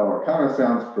don't know, it kind of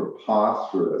sounds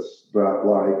preposterous, but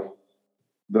like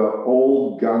the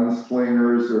old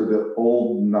gunslingers or the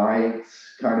old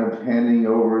knights kind of handing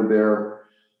over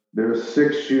their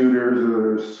 6-shooters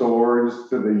or their swords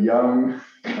to the young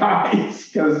guys,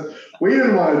 because we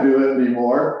didn't want to do it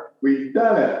anymore. We've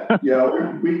done it.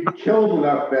 We killed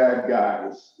enough bad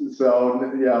guys. So,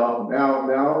 now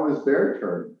it was their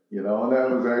turn, and that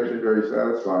was actually very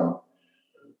satisfying.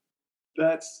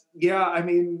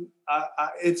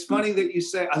 It's funny that you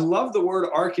say, I love the word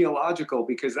archaeological,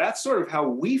 because that's sort of how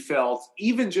we felt,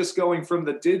 even just going from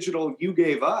the digital you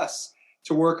gave us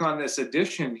to work on this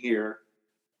edition here.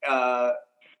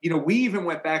 We even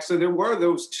went back. So there were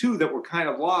those 2 that were kind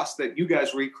of lost that you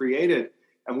guys recreated.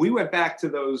 And we went back to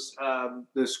those,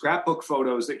 the scrapbook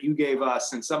photos that you gave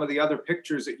us and some of the other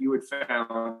pictures that you had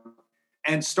found,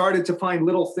 and started to find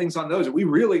little things on those. And we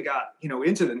really got,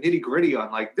 into the nitty gritty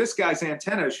on like, this guy's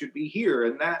antenna should be here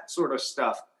and that sort of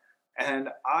stuff. And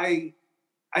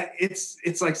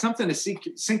it's like something to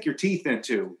sink your teeth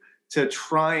into, to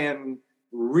try and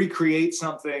recreate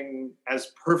something as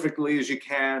perfectly as you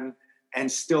can.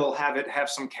 and still have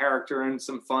some character and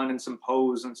some fun and some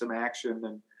pose and some action.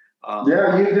 And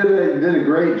yeah, you did a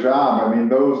great job. I mean,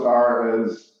 those are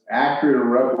as accurate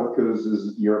replicas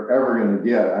as you're ever going to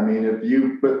get. I mean, if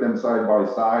you put them side by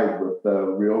side with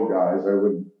the real guys, I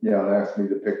would, ask me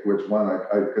to pick which one.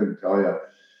 I couldn't tell you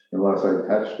unless I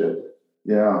touched it.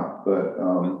 Yeah, but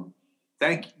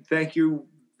thank you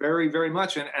very, very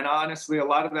much. And honestly, a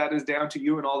lot of that is down to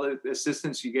you and all the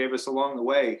assistance you gave us along the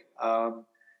way.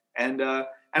 And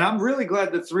I'm really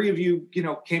glad the three of you,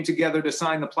 came together to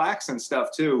sign the plaques and stuff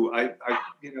too.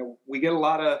 We get a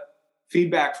lot of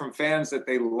feedback from fans that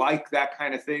they like that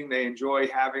kind of thing. They enjoy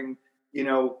having,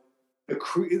 so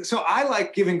I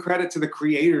like giving credit to the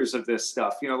creators of this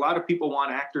stuff. A lot of people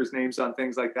want actors' names on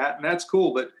things like that, and that's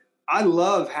cool. But I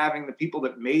love having the people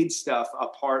that made stuff a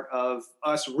part of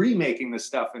us remaking the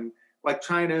stuff and like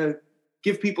trying to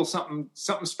give people something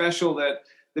special that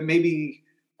maybe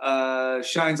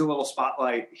shines a little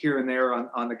spotlight here and there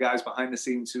on the guys behind the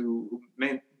scenes who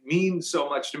mean so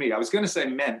much to me. I was going to say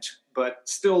meant, but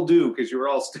still do, because you're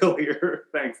all still here,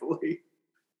 thankfully.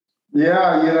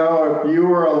 Yeah, if you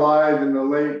were alive in the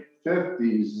late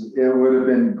 50s, it would have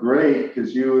been great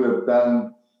because you would have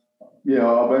done,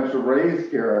 a bunch of Ray's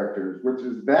characters,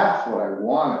 that's what I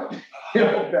wanted.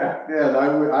 Back then,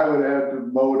 I would have to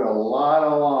mowed a lot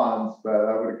of lawns, but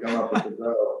I would have come up with the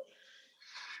dough.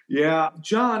 Yeah,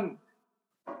 John,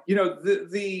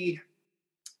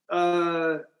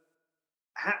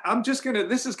 I'm just going to,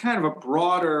 this is kind of a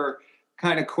broader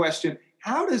kind of question.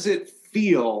 How does it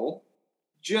feel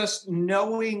just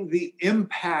knowing the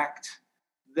impact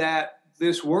that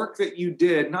this work that you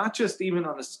did, not just even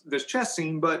on this chess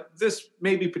scene, but this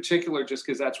may be particular just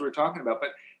because that's what we're talking about, but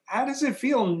how does it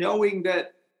feel knowing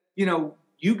that,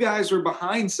 you guys are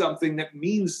behind something that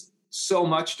means so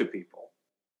much to people?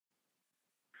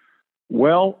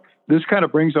 Well, this kind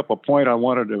of brings up a point I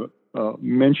wanted to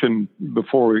mention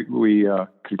before we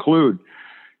conclude,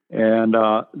 and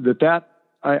I'm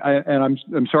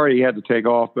sorry he had to take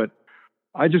off, but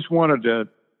I just wanted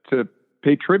to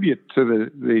pay tribute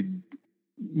to the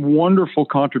wonderful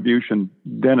contribution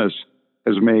Dennis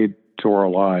has made to our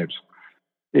lives.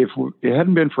 If it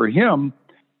hadn't been for him,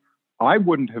 I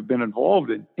wouldn't have been involved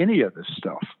in any of this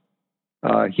stuff.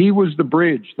 He was the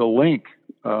bridge, the link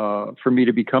for me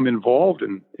to become involved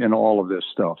in all of this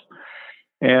stuff.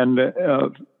 And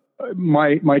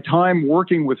my time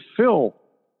working with Phil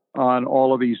on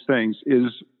all of these things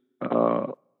is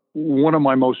one of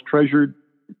my most treasured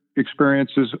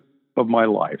experiences of my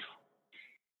life.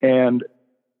 And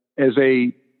as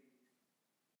a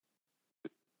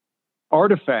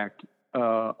artifact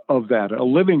of that, a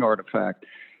living artifact,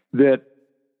 that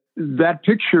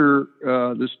picture,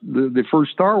 the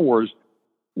first Star Wars,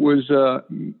 was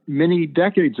many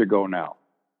decades ago now.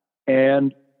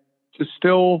 And to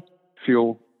still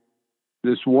feel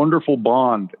this wonderful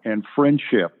bond and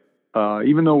friendship,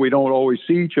 even though we don't always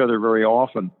see each other very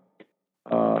often,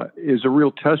 is a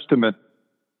real testament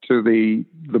to the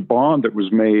bond that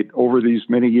was made over these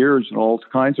many years and all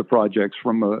kinds of projects.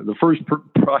 From the first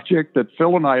project that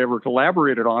Phil and I ever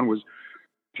collaborated on was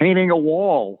painting a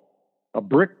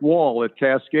brick wall at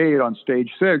Cascade on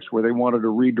Stage 6, where they wanted to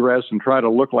redress and try to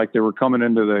look like they were coming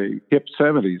into the hip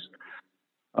 70s.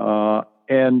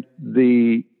 And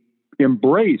the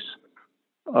embrace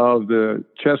of the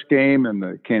chess game and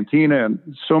the cantina and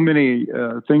so many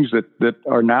things that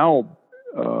are now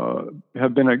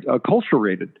have been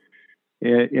acculturated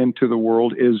into the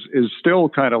world is still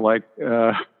kind of like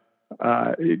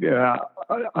I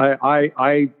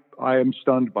am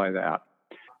stunned by that.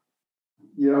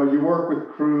 You work with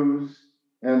crews,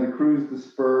 and the crews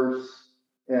disperse,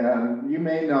 and you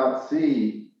may not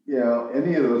see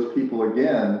any of those people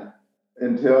again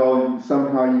until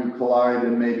somehow you collide,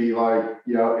 and maybe 8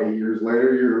 years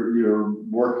later you're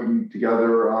working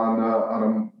together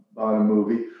on a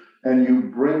movie, and you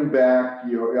bring back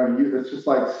it's just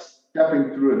like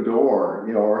stepping through a door,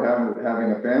 or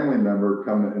having a family member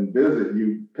come and visit.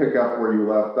 You pick up where you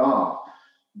left off,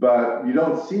 but you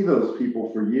don't see those people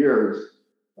for years.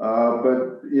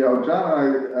 But John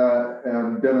and I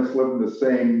and Dennis live in the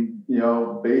same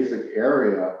basic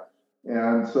area,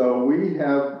 and so we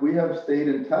have stayed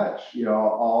in touch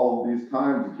all these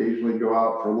times. Occasionally go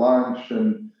out for lunch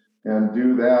and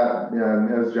do that.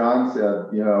 And as John said,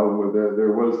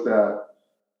 there was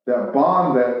that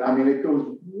bond that, it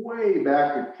goes way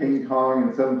back to King Kong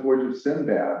and Seventh Voyage of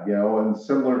Sinbad, and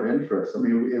similar interests.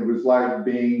 It was like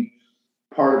being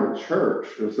part of a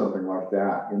church or something like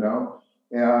that, And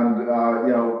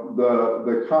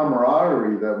the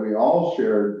camaraderie that we all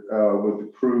shared with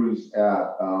the crews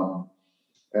at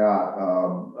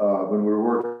when we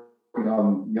were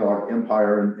on, like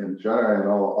Empire and Jedi and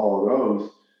all of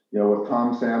those, with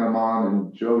Tom Sanamon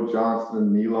and Joe Johnston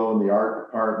and Nilo in the art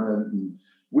department. And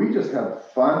we just had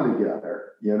fun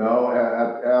together,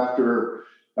 after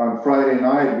on Friday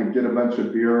night, we'd get a bunch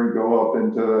of beer and go up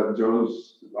into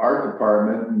Joe's art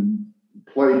department and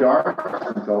play darts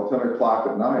until 10 o'clock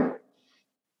at night.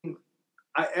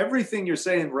 Everything you're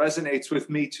saying resonates with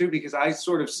me too, because I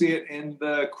sort of see it in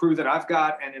the crew that I've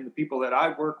got and in the people that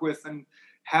I work with and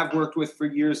have worked with for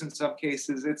years in some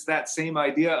cases. It's that same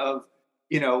idea of,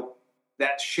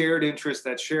 that shared interest,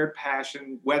 that shared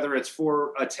passion, whether it's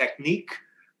for a technique,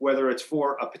 whether it's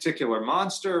for a particular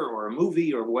monster or a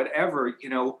movie or whatever,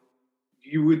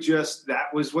 you would just,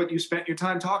 that was what you spent your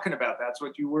time talking about. That's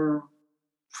what you were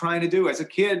trying to do. As a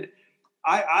kid,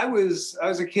 I was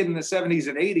a kid in the 70s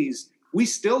and 80s. We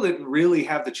still didn't really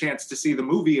have the chance to see the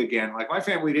movie again. Like, my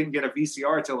family didn't get a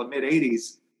VCR till the mid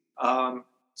 80s.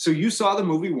 So you saw the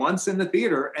movie once in the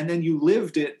theater, and then you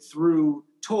lived it through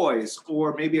toys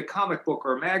or maybe a comic book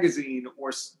or a magazine,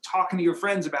 or talking to your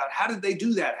friends about how did they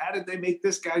do that? How did they make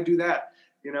this guy do that?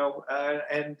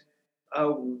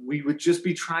 We would just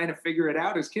be trying to figure it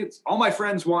out as kids. All my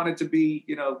friends wanted to be,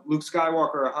 Luke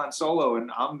Skywalker or Han Solo,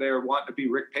 and I'm there wanting to be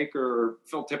Rick Baker or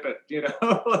Phil Tippett,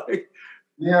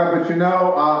 Yeah, but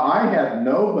I had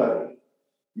nobody.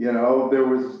 There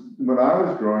was, when I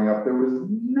was growing up, there was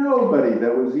nobody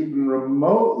that was even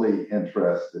remotely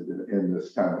interested in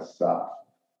this kind of stuff.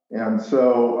 And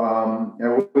so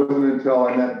it wasn't until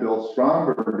I met Bill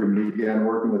Stromberg and began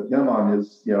working with him on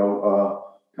his,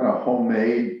 kind of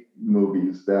homemade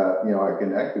movies that, I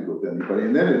connected with anybody.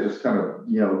 And then it just kind of,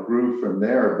 grew from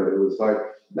there. But it was like,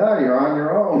 no, you're on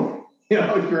your own.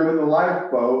 You're in the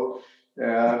lifeboat.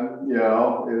 And,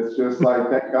 it's just like,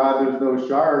 thank God there's no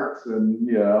sharks, and,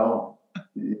 you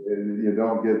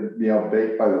don't get,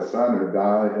 baked by the sun or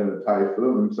die in a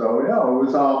typhoon. So, it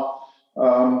was all,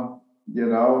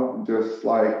 just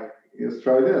like, let's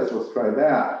try this, let's try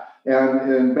that.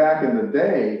 And back in the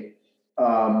day,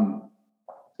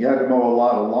 you had to mow a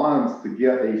lot of lawns to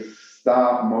get a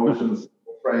stop motion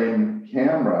frame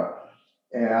camera.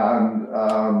 And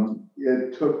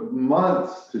it took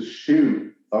months to shoot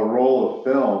a roll of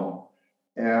film,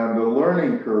 and the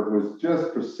learning curve was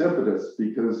just precipitous,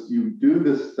 because you do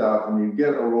this stuff and you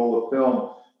get a roll of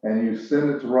film and you send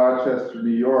it to Rochester,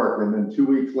 New York, and then 2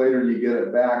 weeks later you get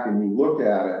it back and you look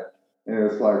at it and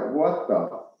it's like, what the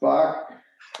fuck?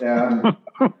 And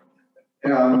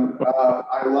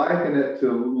I liken it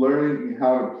to learning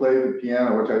how to play the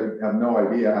piano, which I have no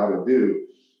idea how to do,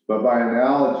 but by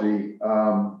analogy,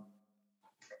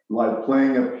 like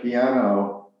playing a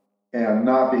piano and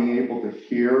not being able to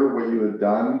hear what you had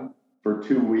done for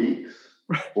 2 weeks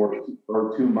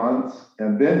or 2 months,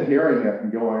 and then hearing it and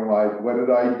going like, what did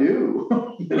I do?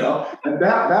 And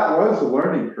that was a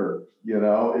learning curve.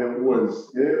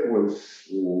 It was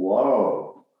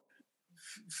slow.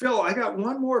 Phil, I got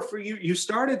one more for you. You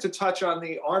started to touch on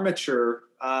the armature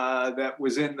that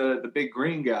was in the big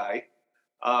green guy,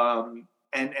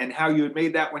 and how you had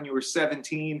made that when you were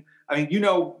 17. I mean,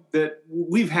 that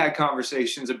we've had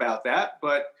conversations about that,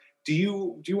 but do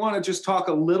you want to just talk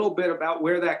a little bit about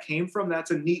where that came from?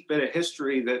 That's a neat bit of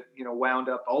history that, wound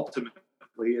up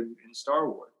ultimately in Star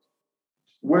Wars.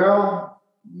 Well,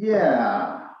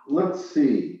 yeah, let's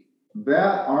see.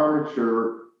 That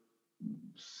armature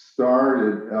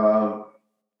started,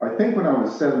 I think, when I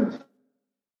was 17,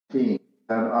 and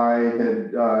I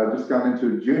had just gone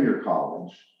into a junior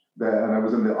college. And I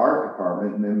was in the art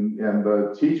department, and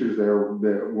the teachers there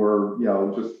that were,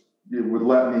 it would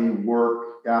let me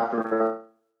work after,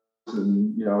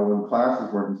 and when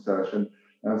classes weren't in session,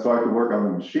 and so I could work on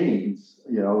the machines,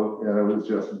 and it was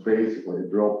just basically a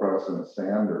drill press and a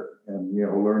sander, and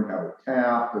learn how to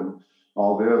tap and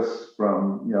all this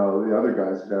from the other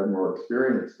guys that had more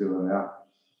experience doing that.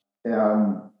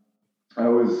 And I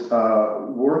was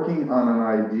working on an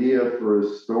idea for a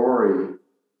story.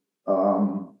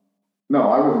 No,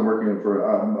 I wasn't working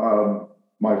for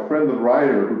my friend, the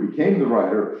writer, who became the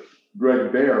writer,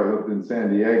 Greg Bear, lived in San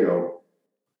Diego.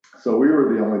 So we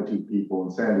were the only 2 people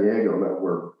in San Diego that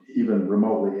were even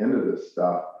remotely into this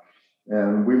stuff.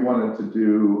 And we wanted to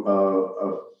do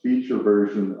a feature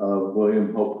version of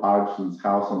William Hope Hodgson's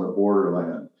House on the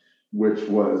Borderland, which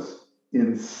was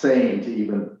insane to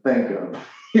even think of,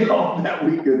 that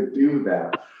we could do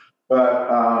that. But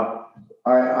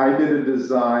I did a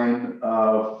design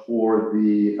for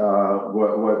the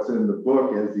what's in the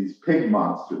book as these pig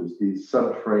monsters, these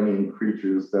subterranean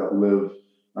creatures that live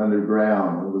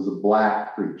underground. It was a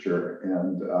black creature,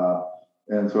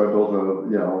 And so I built a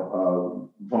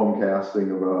foam casting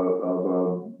of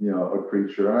a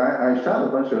creature. And I shot a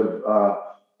bunch of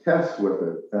tests with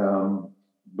it.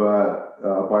 But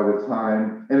by the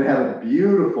time, and it had a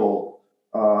beautiful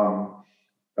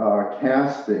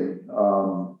casting,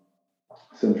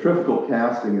 centrifugal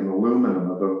casting in aluminum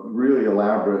of a really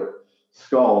elaborate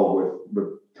skull with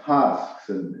tusks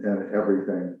and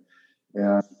everything.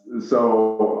 And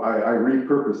so I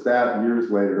repurposed that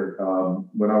years later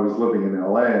when I was living in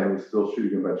LA and I was still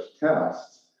shooting a bunch of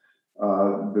tests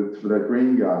for that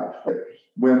green guy.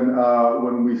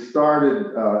 When we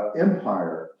started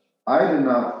Empire, I did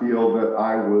not feel that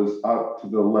I was up to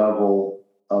the level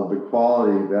of the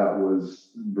quality that was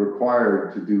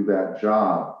required to do that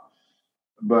job.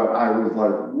 But I was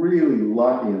like really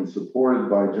lucky and supported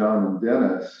by John and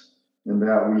Dennis in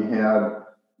that we had,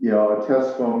 a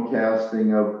test foam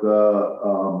casting of the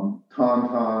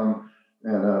Tauntaun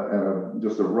and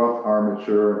just a rough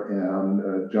armature,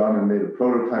 and John had made a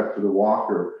prototype for the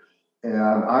Walker.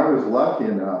 And I was lucky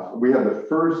enough, we had the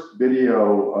first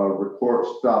video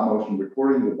stop motion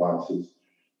recording devices.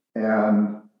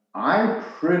 And I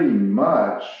pretty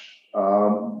much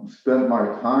spent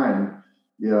my time,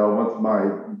 once my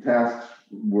tasks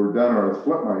were done or I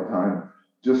split my time,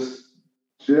 just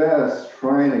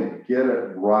trying to get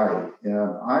it right.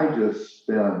 And I just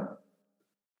spent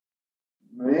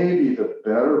maybe the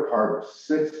better part of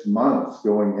 6 months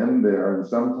going in there, and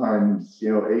sometimes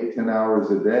 8-10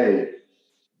 hours a day.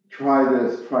 Try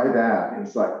this, try that. And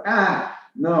it's like,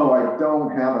 no, I don't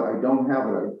have it. I don't have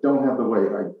it. I don't have the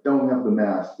weight. I don't have the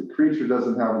mass. The creature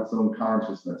doesn't have its own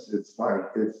consciousness. It's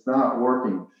like, it's not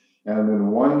working. And then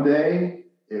one day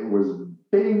it was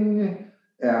bing,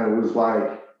 and it was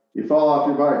like, you fall off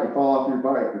your bike, you fall off your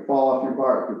bike, you fall off your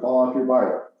bike, you fall off your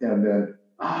bike. And then,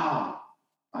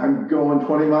 I'm going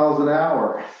 20 miles an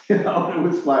hour. It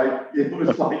was like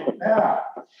that.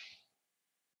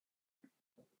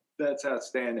 That's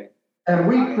outstanding. And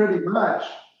we pretty much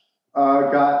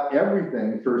got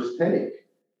everything first take.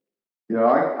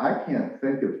 I can't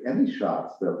think of any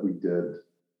shots that we did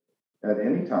at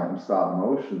any time stop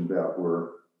motion that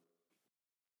were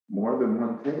more than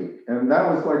one take. And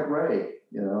that was like Ray,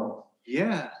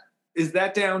 Yeah. Is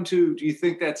that do you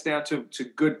think that's down to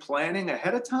good planning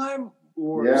ahead of time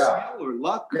or skill or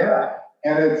luck? Yeah.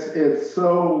 And it's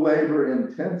so labor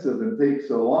intensive and takes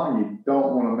so long, you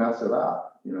don't want to mess it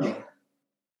up,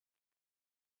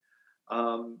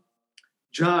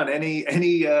 John,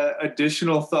 any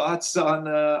additional thoughts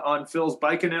on Phil's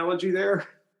bike analogy there?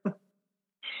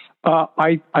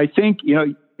 I think,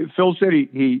 Phil said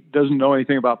he doesn't know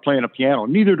anything about playing a piano.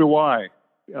 Neither do I.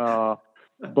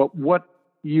 But what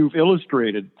you've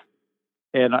illustrated,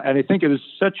 and I think it is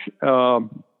such a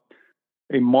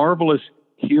marvelous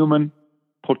human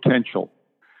potential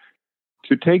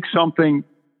to take something,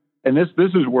 and this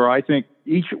is where I think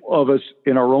each of us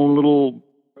in our own little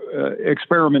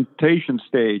experimentation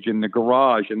stage in the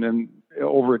garage, and then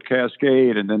over at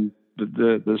Cascade, and then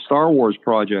the Star Wars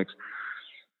projects.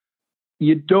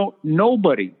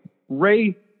 Nobody,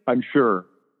 Ray, I'm sure,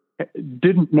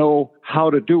 didn't know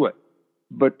how to do it.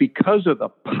 But because of the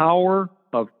power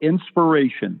of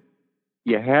inspiration,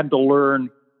 you had to learn,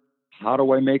 how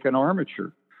do I make an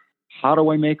armature? How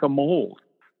do I make a mold?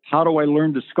 How do I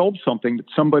learn to sculpt something that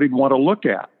somebody'd want to look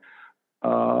at?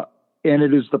 And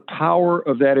it is the power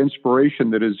of that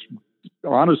inspiration that is,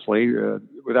 honestly,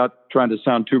 without trying to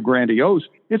sound too grandiose,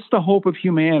 it's the hope of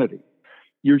humanity.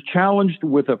 You're challenged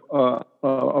with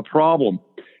a problem,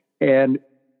 and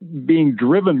being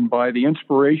driven by the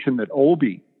inspiration that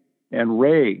Obi and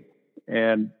Ray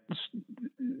and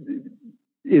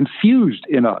infused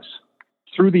in us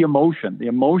through the emotion. The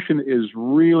emotion is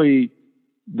really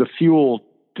the fuel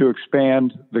to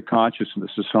expand the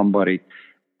consciousness of somebody.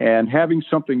 And having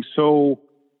something so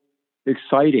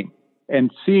exciting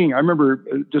and seeing, I remember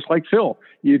just like Phil,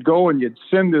 you'd go and you'd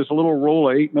send this little roll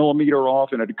of 8mm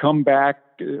off, and it'd come back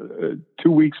 2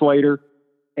 weeks later.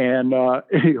 And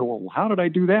you go, well, how did I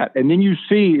do that? And then you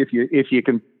see if you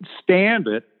can stand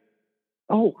it.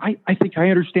 Oh, I think I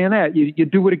understand that. You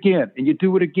do it again, and you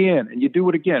do it again, and you do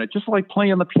it again. It's just like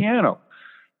playing the piano.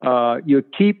 You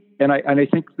keep, and I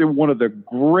think they're one of the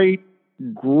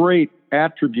great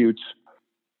attributes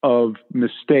of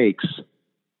mistakes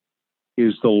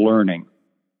is the learning.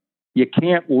 You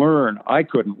can't learn. I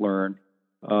couldn't learn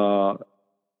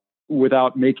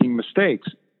without making mistakes.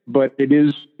 But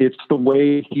it's the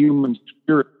way human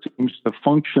spirit seems to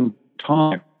function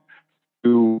time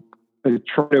to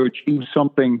try to achieve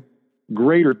something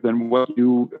greater than what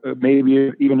you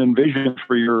maybe even envisioned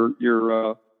for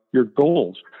your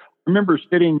goals. remember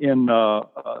sitting in the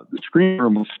screen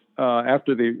room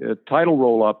after the title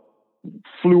roll up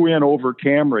flew in over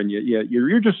camera, and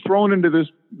you're just thrown into this.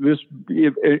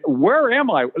 Where am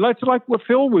I? That's like what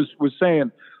Phil was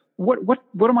saying. What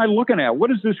am I looking at? What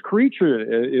is this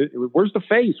creature? Where's the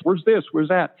face? Where's this? Where's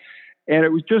that? And it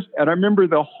was just, and I remember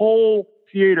the whole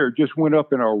theater just went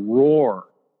up in a roar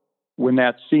when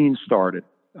that scene started.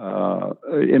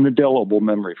 An indelible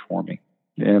memory for me,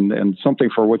 and something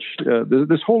for which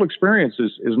this whole experience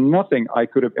is nothing I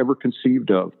could have ever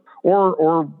conceived of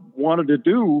or wanted to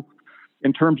do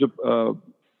in terms of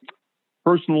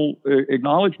personal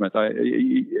acknowledgement. I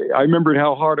remembered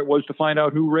how hard it was to find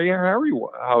out who Ray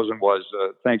Harryhausen was,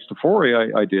 thanks to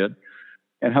Forey I did,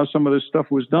 and how some of this stuff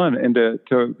was done, and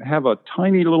to have a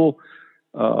tiny little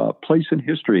place in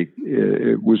history.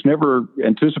 It was never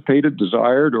anticipated,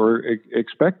 desired, or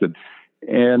expected.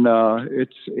 And I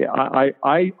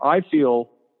feel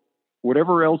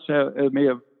whatever else may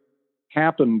have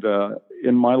happened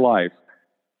in my life,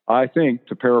 I think,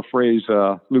 to paraphrase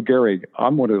Lou Gehrig,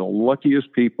 I'm one of the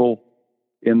luckiest people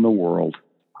in the world.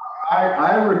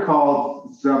 I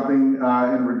recall something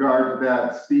in regard to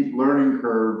that steep learning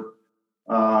curve.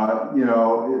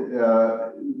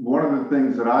 One of the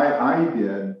things that I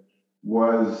did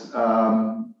was,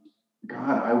 I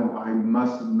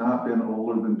must have not been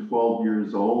older than 12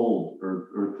 years old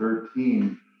or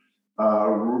 13.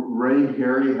 Ray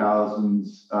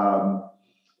Harryhausen's,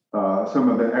 some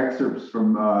of the excerpts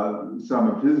from some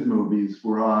of his movies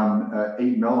were on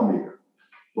 8mm,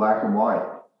 black and white.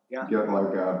 Yeah. Get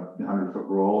like a 100-foot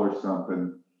roll or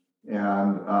something.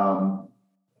 And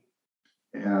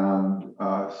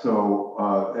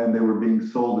they were being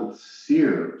sold at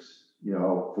Sears,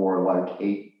 for like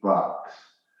 $8.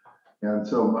 And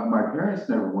so my parents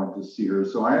never went to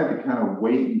Sears, so I had to kind of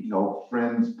wait until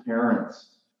friends'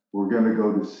 parents were going to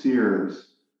go to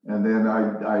Sears, and then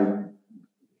I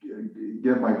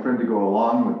get my friend to go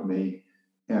along with me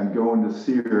and go into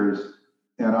Sears,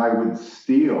 and I would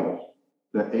steal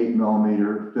the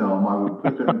 8mm film. I would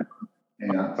put them in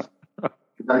my pants.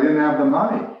 I didn't have the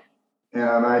money.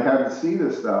 And I had to see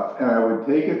this stuff, and I would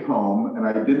take it home, and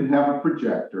I didn't have a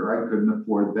projector. I couldn't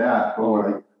afford that. But what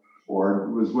I could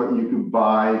afford was what you could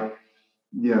buy,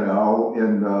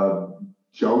 in the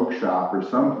joke shop or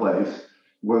someplace,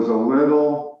 was a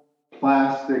little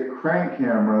plastic crank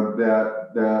camera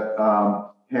that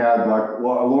had like a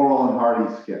Laurel and Hardy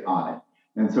skit on it.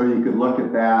 And so you could look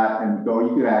at that and go,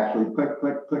 you could actually click,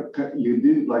 click, click, click. You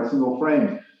do like single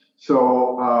frames.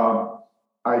 So,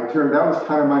 that was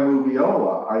kind of my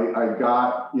moviola. I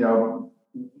got,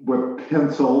 with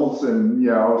pencils and,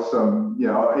 some,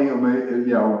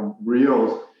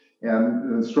 reels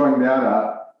and strung that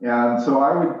up. And so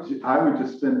I would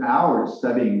just spend hours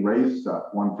studying Ray's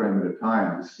stuff one frame at a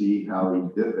time to see how he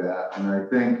did that. And I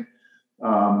think,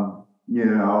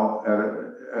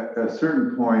 at a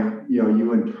certain point, you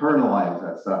internalize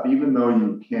that stuff, even though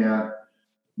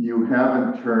you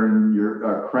haven't turned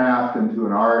your craft into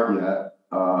an art yet.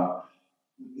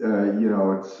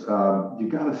 It's you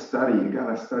got to study.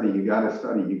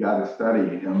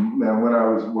 And when I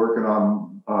was working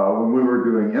on when we were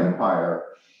doing Empire,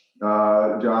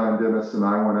 John and Dennis and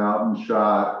I went out and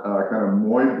shot kind of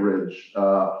Muybridge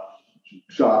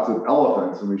shots of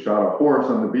elephants, and we shot a horse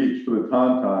on the beach for the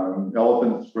tauntaun and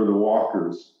elephants for the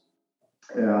walkers.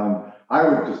 And I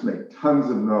would just make tons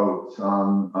of notes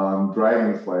on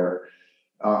Dragon Slayer.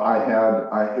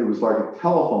 It was like a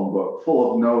telephone book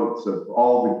full of notes of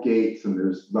all the gates, and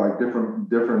there's like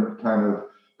different kind of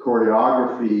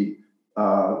choreography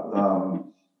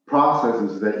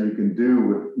processes that you can do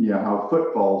with, how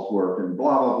footfalls work and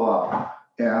blah, blah, blah.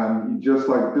 And you just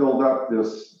like build up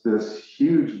this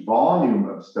huge volume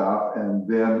of stuff. And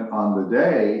then on the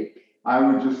day, I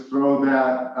would just throw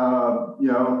that,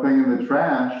 thing in the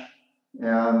trash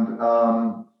and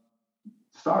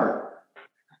start.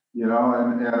 And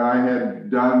I had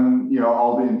done,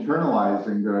 all the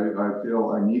internalizing that I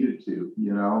feel I needed to,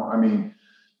 even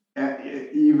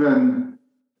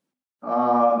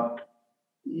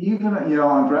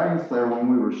on Dragon Slayer, when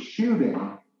we were shooting,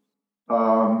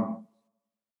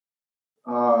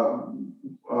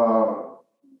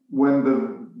 when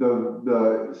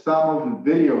the stop motion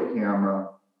video camera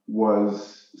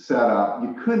was set up,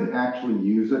 you couldn't actually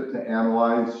use it to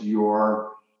analyze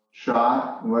your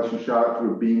shot unless you shot it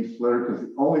through a beam splitter, because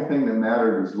the only thing that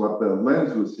mattered is what the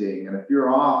lens was seeing. And if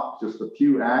you're off just a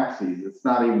few axes, it's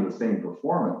not even the same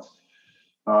performance.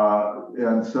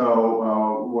 And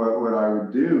so what I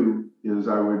would do is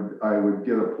I would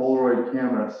get a Polaroid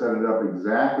camera, set it up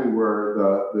exactly where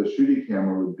the shooting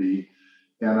camera would be,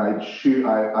 and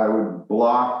I would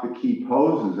block the key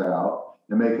poses out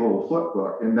and make a little flip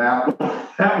book. And that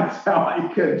was how I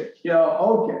could,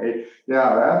 okay,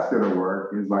 yeah, that's going to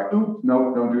work. He's like, oops,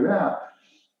 no, don't do that.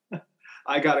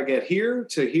 I got to get here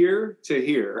to here to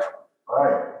here.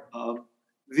 Right.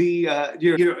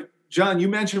 John, you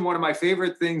mentioned one of my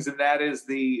favorite things, and that is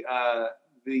the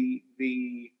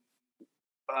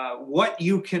what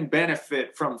you can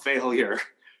benefit from failure.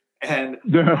 And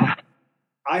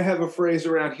I have a phrase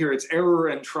around here. It's error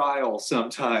and trial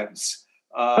sometimes.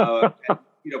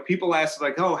 People ask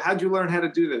like, oh, how'd you learn how to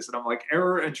do this? And I'm like,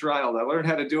 error and trial. I learned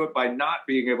how to do it by not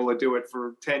being able to do it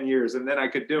for 10 years. And then I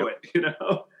could do it,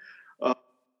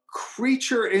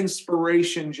 creature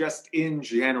inspiration just in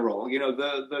general,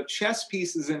 the chess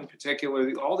pieces in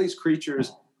particular, all these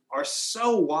creatures are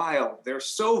so wild. They're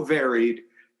so varied.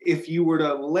 If you were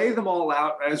to lay them all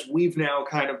out as we've now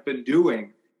kind of been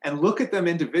doing and look at them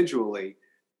individually,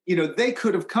 they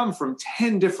could have come from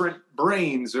 10 different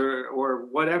brains or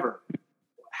whatever.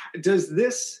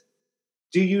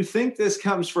 Do you think this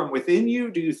comes from within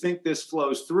you? Do you think this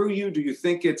flows through you? Do you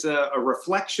think it's a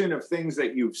reflection of things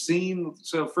that you've seen?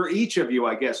 So for each of you,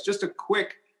 I guess, just a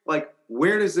quick,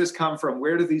 where does this come from?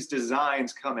 Where do these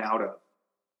designs come out of?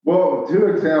 Well, 2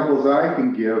 examples I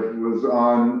can give was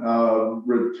on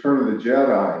Return of the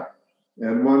Jedi.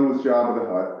 And one was Jabba the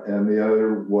Hutt, and the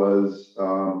other was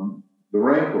the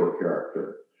Rancor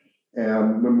character.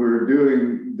 And when we were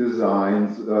doing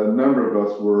designs, a number of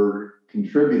us were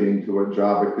contributing to what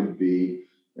Jabba could be.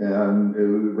 And it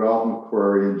was Ralph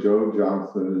McQuarrie and Joe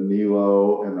Johnston and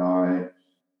Nilo and I.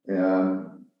 And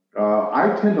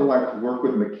I tend to like to work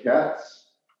with maquettes.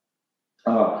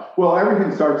 Well,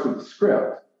 everything starts with the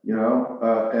script,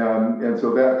 and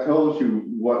so that tells you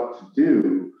what to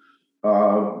do.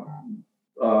 But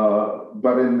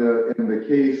in the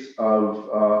case of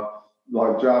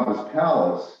like Jabba's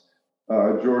palace,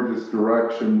 George's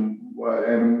direction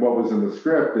and what was in the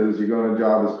script is you go to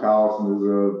Jabba's palace and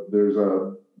there's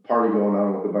a party going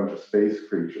on with a bunch of space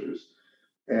creatures.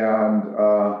 And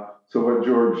so what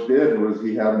George did was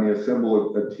he had me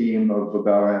assemble a team of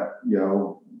about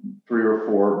 3 or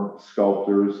 4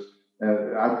 sculptors,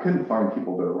 and I couldn't find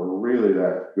people that were really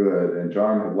that good, and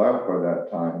John had left by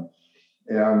that time.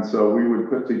 And so we would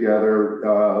put together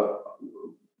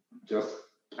just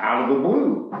out of the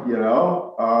blue,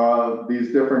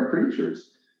 these different creatures.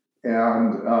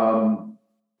 And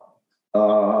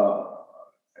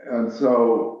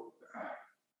so,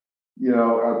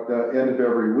 at the end of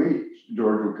every week,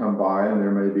 George would come by and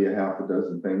there may be a half a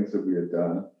dozen things that we had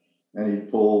done. And he'd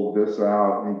pull this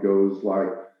out and he goes like,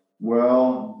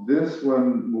 well, this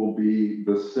one will be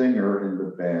the singer in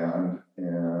the band,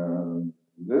 and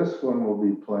this one will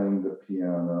be playing the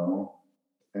piano,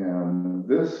 and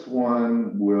this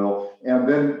one will, and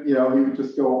then, he would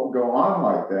just go on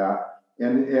like that.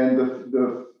 And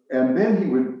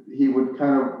then he would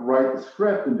kind of write the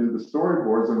script and do the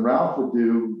storyboards, and Ralph would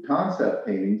do concept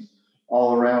paintings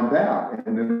all around that.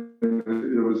 And then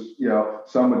it was,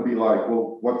 some would be like,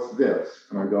 well, what's this?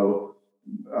 And I go,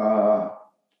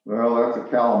 well, that's a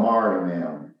calamari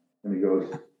man. And he goes,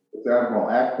 it's Admiral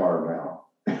Akbar now.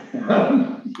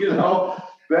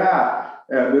 That.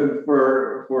 And then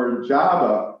for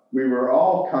Jabba, we were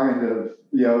all kind of,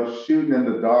 shooting in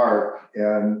the dark.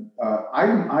 And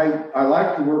I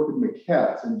like to work with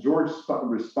maquettes, and George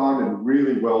responded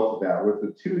really well to that. With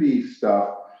the 2D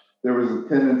stuff, there was a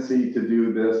tendency to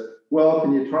do this. Well,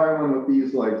 can you try one with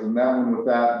these legs and that one with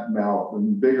that mouth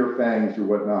and bigger fangs or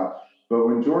whatnot? But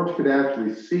when George could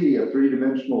actually see a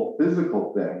 3-dimensional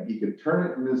physical thing, he could turn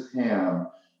it in his hand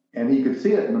and he could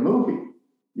see it in the movie.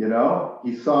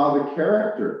 He saw the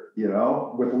character,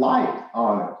 with light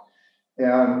on it.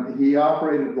 And he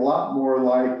operated a lot more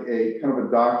like a kind of a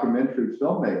documentary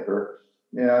filmmaker,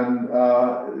 and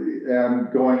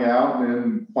going out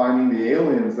and finding the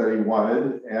aliens that he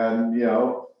wanted, and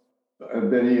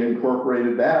then he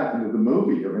incorporated that into the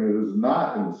movie. I mean, it was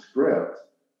not in the script.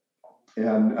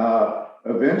 And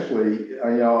eventually,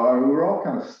 we were all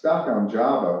kind of stuck on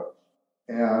Jabba,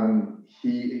 and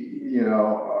he,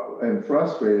 and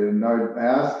frustrated. And I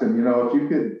asked him,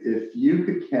 if you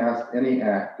could cast any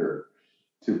actor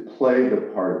to play the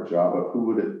part of Jabba, who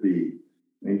would it be?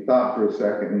 And he thought for a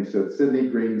second, and he said, Sidney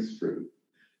Greenstreet.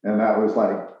 And that was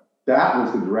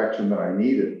the direction that I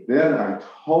needed. Then I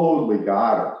totally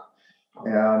got it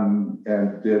and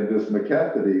did this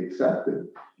maquette that he accepted.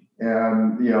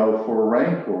 And, for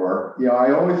Rancor,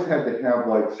 I always had to have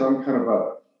some kind of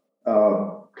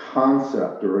a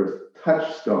concept or a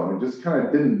touchstone, and just kind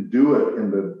of didn't do it in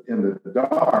the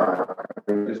dark.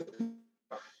 Just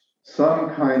some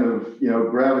kind of,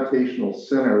 gravitational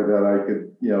center that I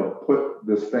could, put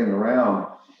this thing around.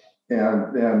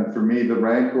 And for me, the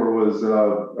Rancor was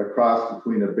a cross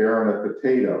between a bear and a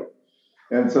potato.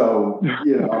 And so,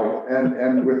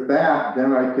 and with that,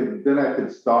 then I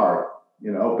could start,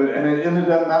 but it ended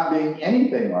up not being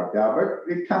anything like that, but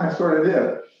it kind of sort of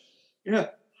did. Yeah.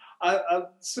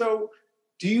 So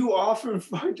do you often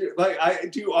find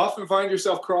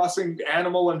yourself crossing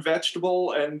animal and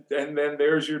vegetable, and then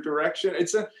there's your direction?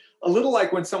 It's a little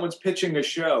like when someone's pitching a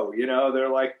show, they're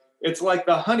like, it's like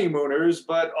The Honeymooners,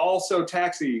 but also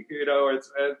Taxi,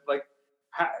 it's like,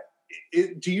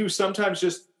 do you sometimes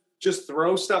just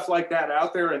throw stuff like that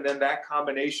out there, and then that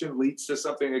combination leads to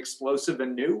something explosive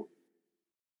and new?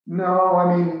 No,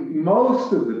 I mean,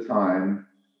 most of the time,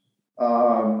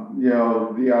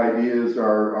 the ideas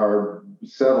are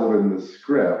settled in the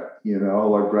script,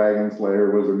 like Dragon's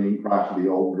Lair was a mean crotchety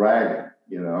old dragon,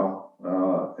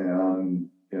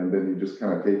 and then you just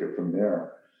kind of take it from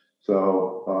there.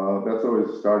 So that's always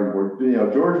the starting point.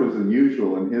 George was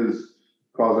unusual in his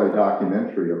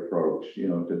quasi-documentary approach,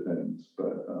 to things,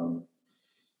 but,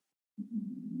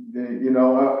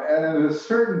 and at a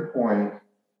certain point,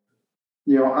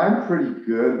 I'm pretty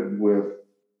good with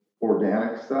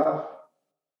organic stuff,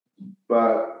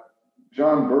 but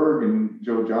John Berg and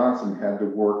Joe Johnson had to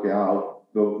work out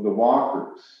the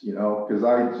walkers, because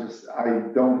I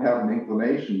don't have an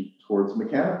inclination towards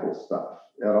mechanical stuff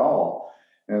at all.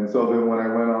 And so then when I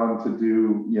went on to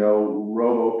do,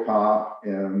 RoboCop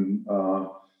and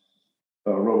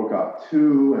RoboCop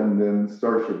 2 and then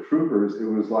Starship Troopers, it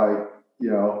was like,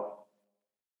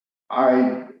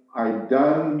 I'd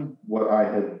done what I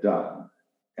had done,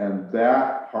 and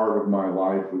that part of my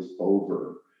life was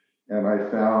over. And I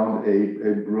found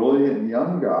a brilliant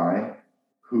young guy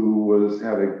who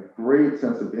had a great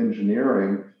sense of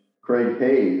engineering, Craig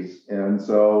Hayes. And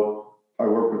so I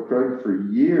worked with Craig for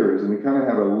years, and we kind of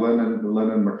had a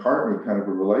Lennon-McCartney kind of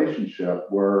a relationship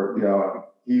where,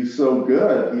 he's so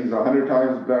good. He's 100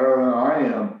 times better than I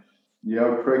am.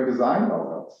 Craig designed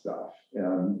all that stuff.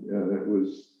 And it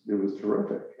was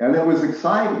terrific. And it was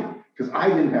exciting because I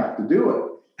didn't have to do it.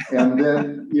 And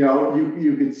then,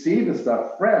 you could see the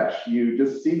stuff fresh. You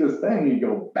just see this thing, and you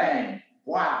go, bang,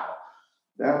 wow,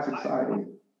 that's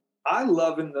exciting. I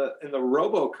love in the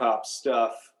RoboCop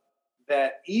stuff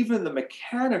that even the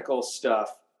mechanical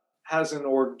stuff has an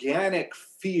organic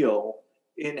feel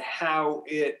in how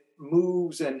it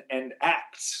moves and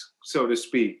acts, so to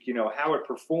speak, how it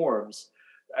performs.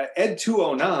 Ed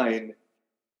 209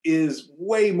 is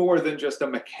way more than just a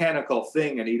mechanical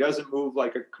thing, and he doesn't move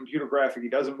like a computer graphic. He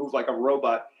doesn't move like a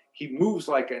robot. He moves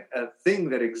like a thing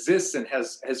that exists and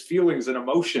has feelings and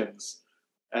emotions.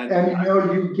 And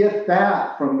you get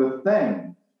that from the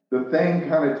thing. The thing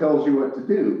kind of tells you what to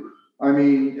do. I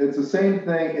mean, it's the same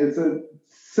thing. It's a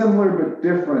similar but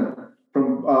different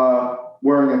from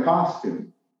wearing a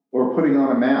costume or putting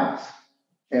on a mask.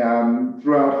 And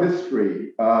throughout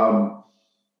history,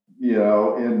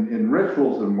 in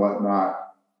rituals and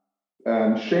whatnot,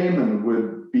 and shaman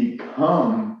would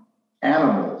become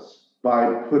animals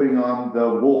by putting on the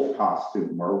wolf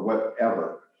costume or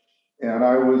whatever. And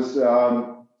I was,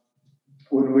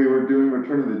 when we were doing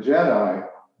Return of the Jedi,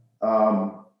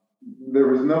 there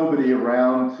was nobody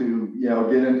around to,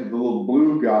 get into the little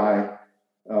blue guy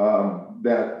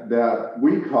that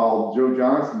we called, Joe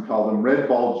Johnson called him Red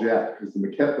Ball Jet, because the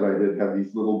maquette that I did had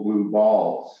these little blue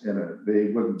balls in it.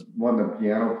 They wouldn't want a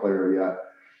piano player yet.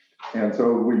 And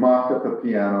so we mocked up a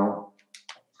piano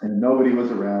and nobody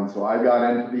was around. So I got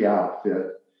into the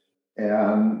outfit,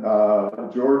 and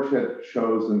George had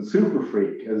chosen Super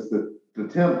Freak as the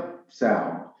temp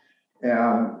sound.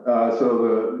 And so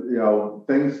the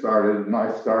thing started, and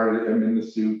I'm in the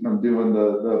suit and I'm doing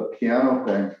the piano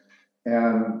thing.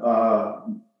 And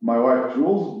my wife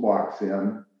Jules walks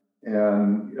in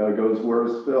and goes,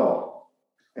 "Where's Phil?"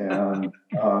 And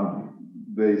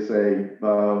they say,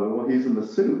 "Well, he's in the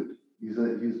suit.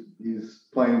 He's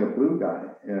playing the blue guy."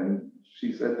 And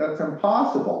she said, "That's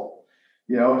impossible.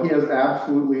 He has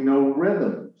absolutely no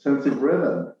sense of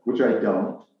rhythm, which I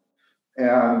don't.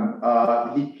 And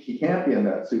he can't be in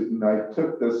that suit." And I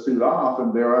took the suit off,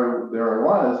 and there I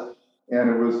was, and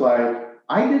it was like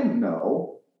I didn't know,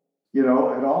 at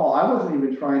all. I wasn't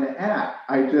even trying to act.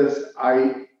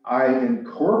 I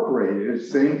incorporated it.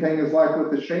 Same thing as like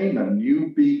with the shaman.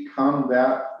 You become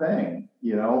that thing,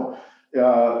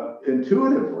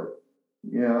 intuitively.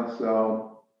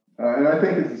 So, and I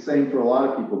think it's the same for a lot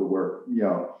of people that wear,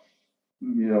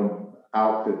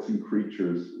 outfits and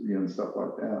creatures, and stuff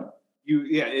like that.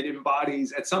 It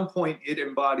embodies, at some point, it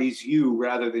embodies you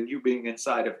rather than you being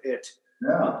inside of it.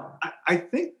 Yeah. I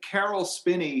think Carol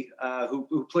Spinney,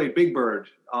 who played Big Bird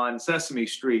on Sesame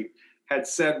Street, had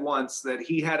said once that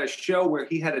he had a show where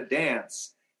he had a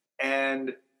dance,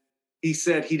 and he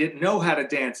said he didn't know how to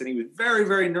dance, and he was very,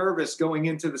 very nervous going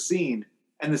into the scene.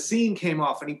 And the scene came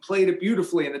off, and he played it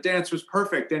beautifully, and the dance was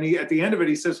perfect. And at the end of it,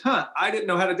 he says, I didn't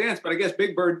know how to dance, but I guess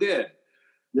Big Bird did.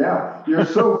 Yeah, you're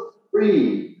so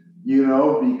free,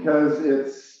 because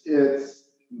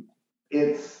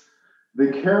it's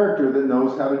the character that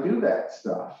knows how to do that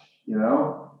stuff,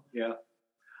 Yeah.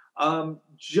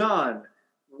 John,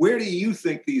 where do you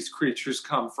think these creatures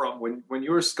come from when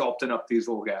you're sculpting up these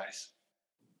little guys?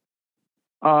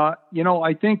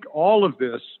 I think all of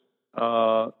this,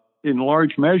 in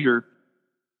large measure,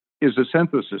 is a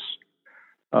synthesis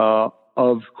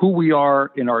of who we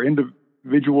are in our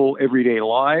individual everyday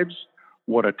lives,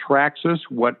 what attracts us,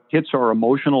 what hits our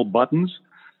emotional buttons.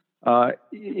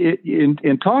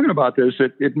 In talking about this,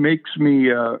 it makes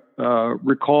me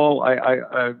recall.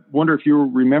 I wonder if you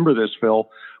remember this, Phil.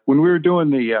 When we were doing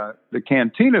the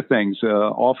Cantina things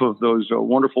off of those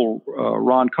wonderful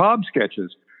Ron Cobb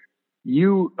sketches,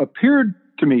 you appeared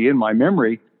to me in my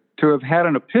memory to have had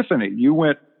an epiphany. You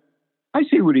went, I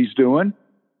see what he's doing.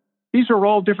 These are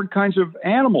all different kinds of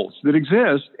animals that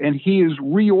exist, and he has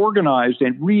reorganized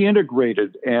and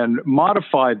reintegrated and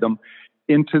modified them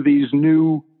into these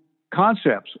new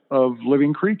concepts of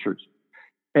living creatures.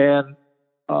 And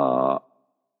that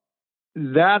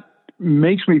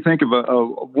makes me think of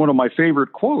one of my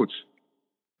favorite quotes,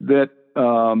 that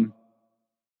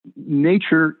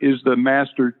nature is the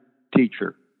master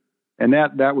teacher. And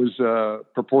that was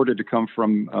purported to come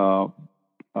from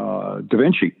Da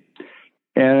Vinci.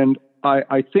 And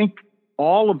I think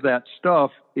all of that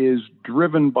stuff is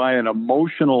driven by an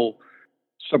emotional,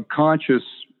 subconscious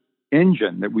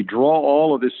engine that we draw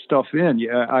all of this stuff in.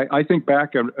 Yeah, I think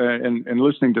back and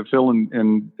listening to Phil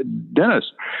and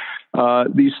Dennis,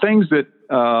 these things that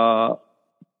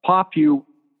pop you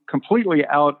completely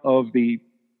out of the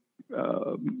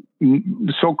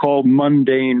so-called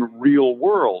mundane real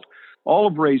world. All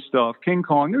of Ray's stuff, King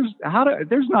Kong. There's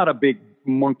not a big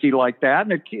monkey like that,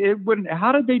 and it wouldn't.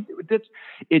 How did they?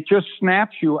 It just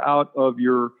snaps you out of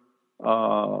your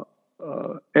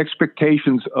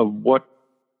expectations of what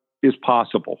is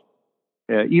possible,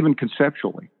 even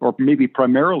conceptually, or maybe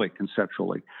primarily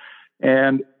conceptually,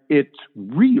 and it's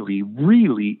really,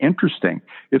 really interesting.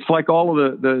 It's like all of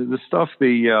the stuff,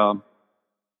 the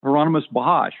Hieronymus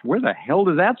Bosch. Where the hell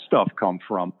did that stuff come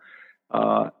from?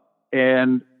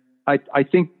 And I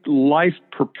think life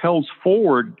propels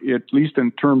forward, at least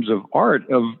in terms of art,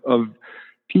 of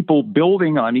people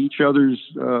building on each other's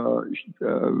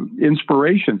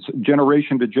inspirations,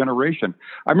 generation to generation.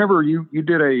 I remember you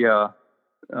did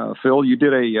Phil, you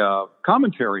did a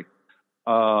commentary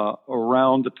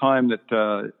around the time that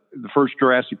the first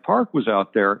Jurassic Park was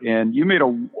out there, and you made a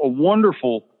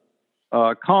wonderful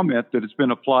comment that has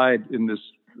been applied in this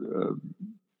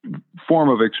form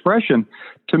of expression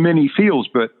to many fields,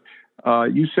 but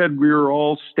you said we were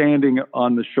all standing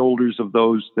on the shoulders of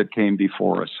those that came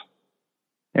before us.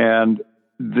 And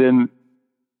then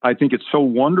I think it's so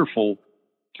wonderful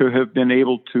to have been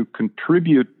able to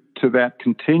contribute to that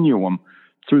continuum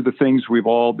through the things we've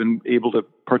all been able to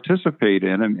participate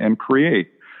in and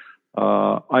create.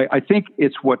 I think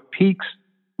it's what piques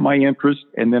my interest.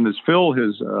 And then, as Phil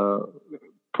has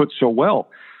put so well,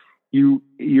 you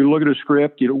look at a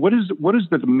script, what is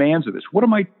the demands of this? What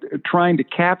am I trying to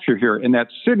capture here? And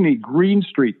that Sidney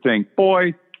Greenstreet thing,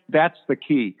 boy, that's the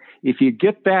key. If you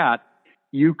get that,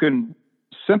 you can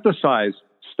synthesize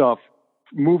stuff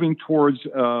moving towards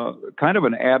kind of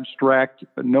an abstract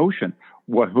notion.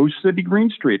 Who's Sidney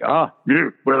Greenstreet?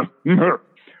 There's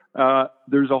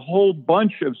a whole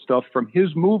bunch of stuff from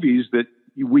his movies that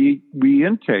we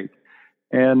intake.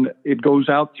 And it goes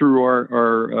out through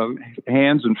our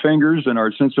hands and fingers and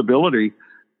our sensibility,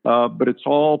 but it's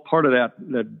all part of that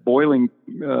boiling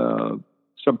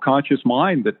subconscious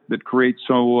mind that creates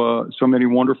so many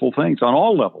wonderful things on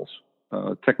all levels,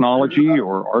 technology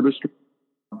or artistry.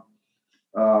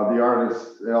 The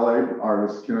LA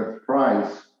artist Kenneth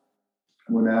Price,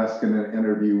 when asked in an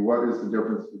interview, what is the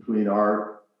difference between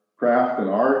craft and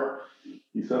art?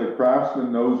 He said a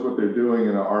craftsman knows what they're doing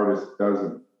and an artist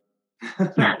doesn't.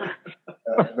 that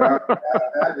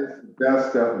is the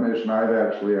best definition I've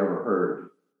actually ever heard.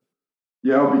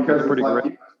 Because it's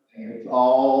like it's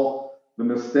all the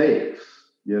mistakes,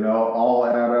 all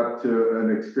add up to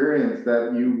an experience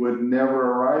that you would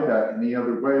never arrive at any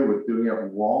other way with doing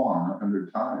it wrong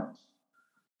 100 times.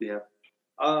 Yeah.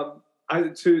 To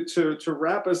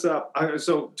wrap us up,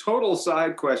 so total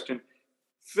side question.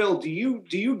 Phil, do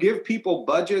you give people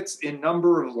budgets in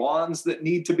number of lawns that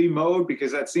need to be mowed?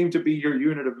 Because that seemed to be your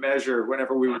unit of measure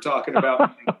whenever we were talking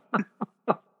about.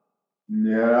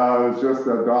 Yeah, it was just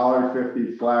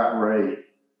 $1.50 flat rate.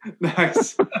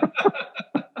 Nice.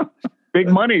 Big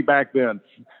money back then.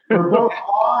 For both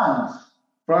lawns,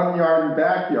 front yard and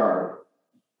backyard.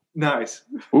 Nice.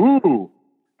 Ooh.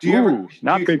 Do you ever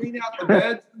not big. clean out the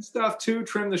beds and stuff too?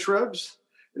 Trim the shrubs?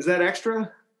 Is that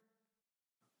extra?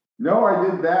 No, I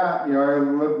did that. You know, I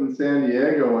lived in San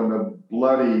Diego in the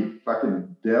bloody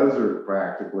fucking desert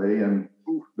practically, and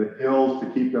the hills to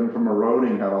keep them from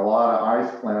eroding had a lot of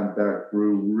ice plant that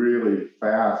grew really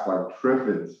fast, like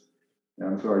triffids.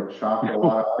 And so I chopped a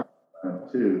lot of ice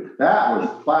plant too. That was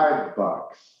 $5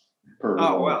 per.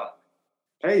 Oh, well.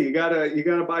 Hey, you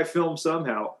gotta buy film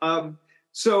somehow.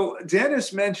 So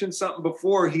Dennis mentioned something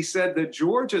before. He said that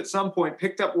George at some point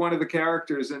picked up one of the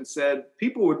characters and said,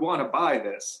 people would want to buy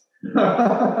this.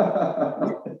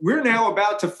 We're now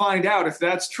about to find out if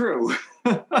that's true.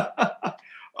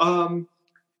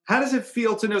 How does it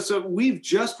feel to know? So we've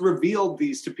just revealed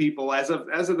these to people as of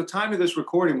the time of this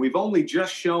recording. We've only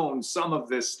just shown some of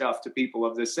this stuff to people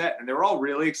of this set, and they're all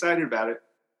really excited about it.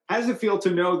 How does it feel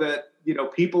to know that, you know,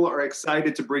 people are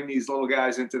excited to bring these little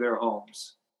guys into their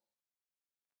homes?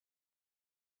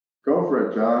 Go for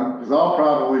it, John, because I'll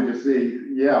probably just see,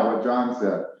 what John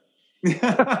said.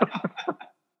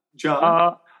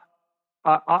 John?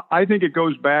 I think it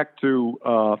goes back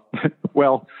to,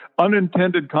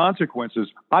 unintended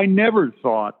consequences. I never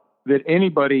thought that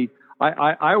anybody,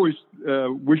 I always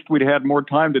wished we'd had more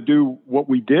time to do what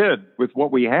we did with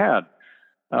what we had.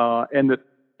 And that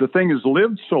the thing has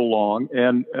lived so long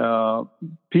and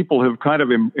people have kind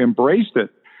of embraced it,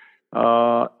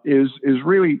 is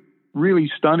really,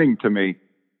 really stunning to me.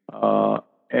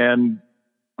 And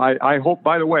I hope,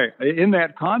 by the way, in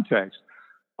that context,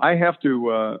 I have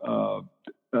to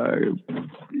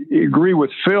agree with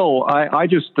Phil.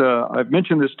 I've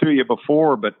mentioned this to you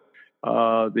before, but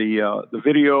the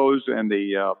videos and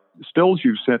the stills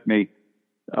you've sent me,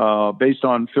 based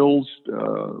on Phil's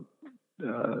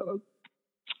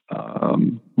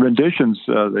renditions,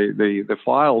 the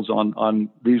files on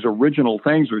these original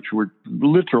things, which were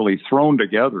literally thrown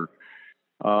together,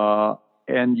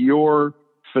 and your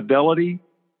fidelity,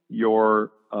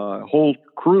 your whole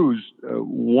crew's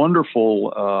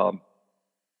wonderful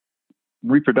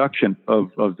reproduction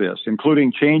of this,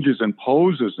 including changes in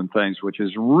poses and things, which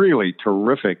is really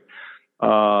terrific.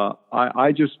 I'm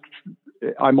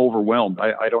overwhelmed.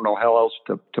 I don't know how else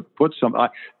to put some.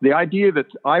 The idea that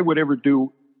I would ever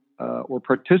do or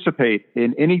participate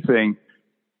in anything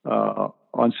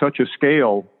on such a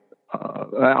scale,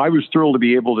 I was thrilled to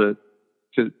be able to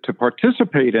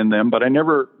participate in them, but I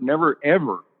never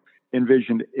ever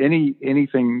envisioned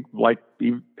anything like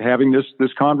having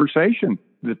this conversation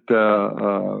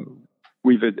that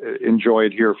we've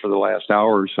enjoyed here for the last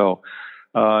hour or so.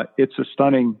 It's a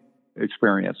stunning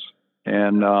experience,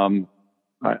 and I'm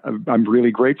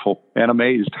really grateful and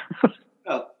amazed.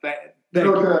 Well, thank you very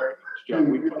much,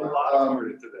 John. We put a lot of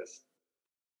effort into this.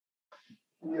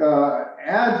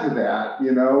 Add to that,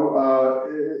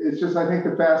 it's just, I think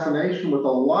the fascination with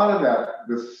a lot of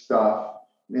this stuff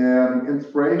and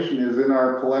inspiration is in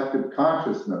our collective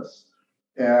consciousness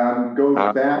and goes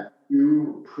back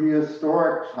to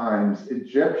prehistoric times,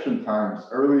 Egyptian times,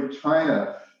 early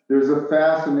China. There's a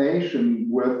fascination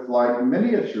with like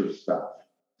miniature stuff,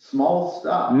 small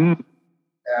stuff.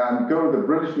 And go to the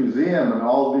British Museum and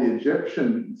all the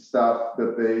Egyptian stuff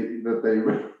that they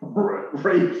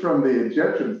raped from the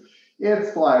Egyptians.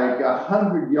 It's like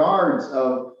 100 yards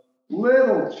of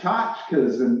little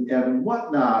tchotchkes and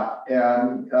whatnot.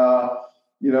 And,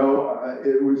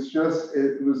 it was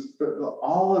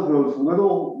all of those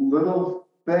little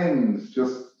things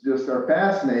just are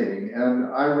fascinating. And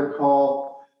I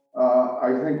recall,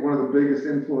 I think one of the biggest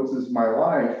influences in my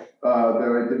life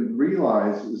that I didn't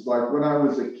realize is like when I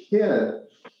was a kid,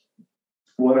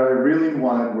 what I really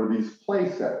wanted were these play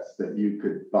sets that you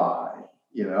could buy,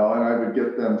 and I would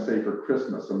get them, say, for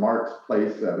Christmas, a Marx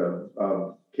play set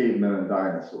of cavemen and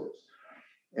dinosaurs.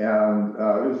 And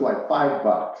it was like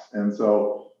 $5. And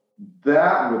so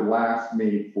that would last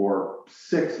me for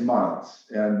 6 months.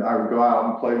 And I would go out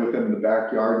and play with them in the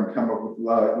backyard and come up with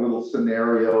little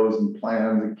scenarios and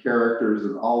plans and characters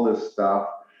and all this stuff.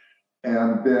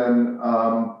 And then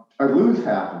I'd lose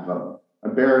half of them.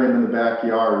 I'd bury them in the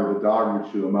backyard, or the dog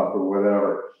would chew them up or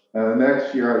whatever. And the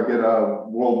next year I'd get a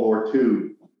World War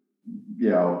II,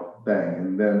 thing.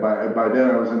 And then by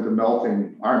then I was into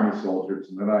melting army soldiers.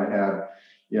 And then I had,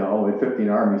 only 15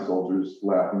 army soldiers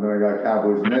left. And then I got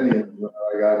cowboys and Indians. And then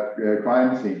I got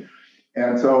crime scene.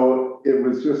 And so it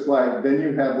was just like, then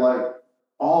you had like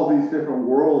all these different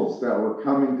worlds that were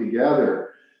coming together.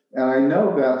 And I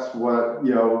know that's what,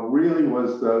 really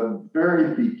was the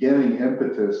very beginning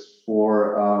impetus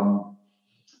for,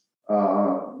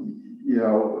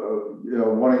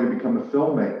 wanting to become a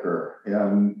filmmaker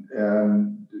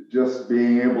and just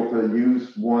being able to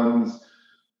use one's,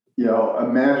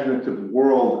 imaginative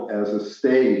world as a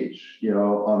stage,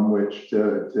 on which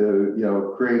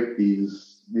to create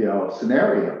these,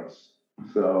 scenarios.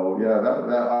 So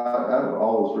that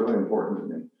all was really important to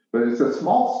me. But it's a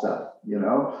small stuff,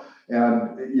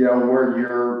 and where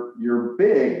you're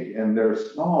big and they're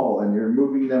small and you're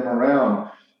moving them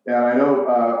around. And I know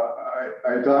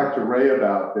I talked to Ray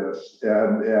about this,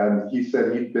 and he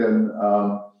said he'd been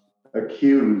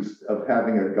accused of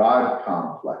having a God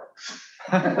complex.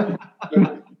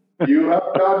 You have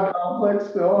a God complex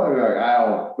still? I'm like, I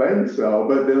don't think so.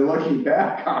 But then looking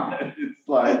back on it, it's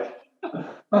like,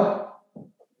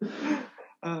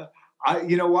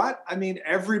 you know what? I mean,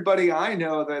 everybody I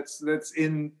know that's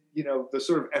in the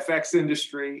sort of FX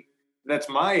industry that's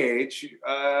my age,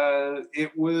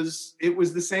 it was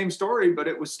the same story, but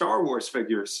it was Star Wars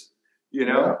figures.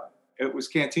 Yeah. It was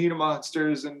Cantina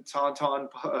monsters and Tauntaun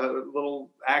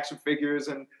little action figures,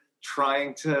 and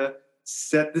trying to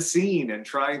set the scene and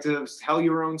trying to tell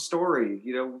your own story.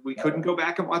 We couldn't go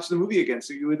back and watch the movie again,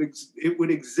 so it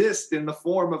would exist in the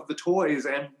form of the toys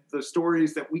and the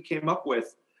stories that we came up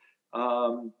with.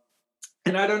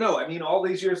 And I don't know. I mean, all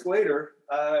these years later,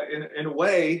 in a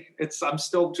way, I'm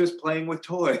still just playing with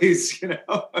toys.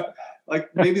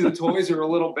 Like maybe the toys are a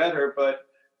little better, but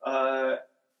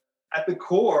at the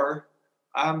core,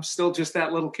 I'm still just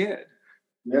that little kid.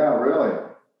 Yeah, really.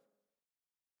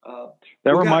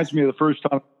 That reminds me of the first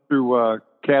time through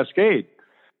Cascade.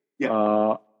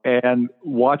 Yeah. And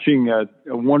watching a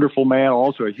wonderful man,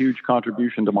 also a huge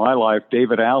contribution to my life,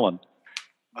 David Allen.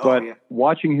 But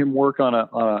watching him work on a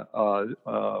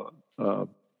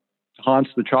Hans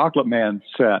the Chocolate Man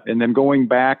set, and then going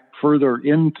back further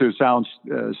into sound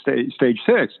stage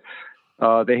 6,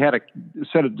 they had a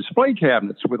set of display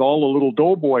cabinets with all the little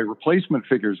Doughboy replacement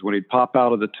figures when he'd pop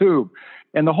out of the tube.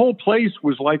 And the whole place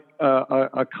was like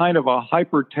a kind of a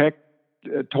hyper-tech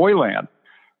toyland.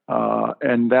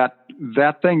 And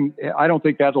that thing, I don't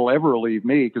think that'll ever leave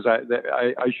me, because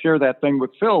I share that thing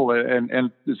with Phil,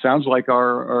 and it sounds like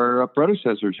our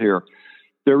predecessors here.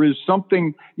 There is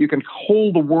something, you can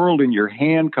hold the world in your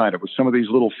hand kind of with some of these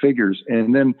little figures,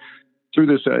 and then through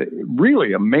this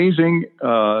really amazing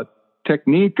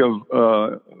technique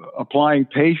of applying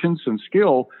patience and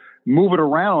skill, move it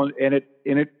around, and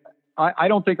I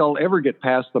don't think I'll ever get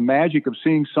past the magic of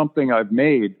seeing something I've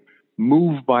made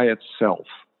move by itself.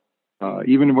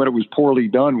 Even when it was poorly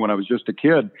done when I was just a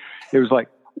kid, it was like,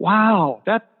 wow,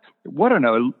 what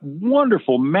a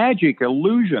wonderful magic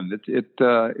illusion.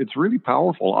 It's really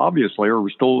powerful, obviously, or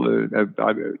we're still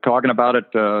talking about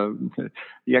it the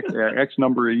X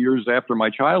number of years after my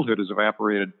childhood has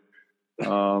evaporated.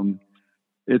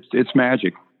 It's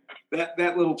magic.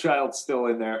 That little child's still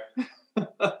in there.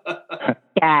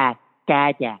 Yeah.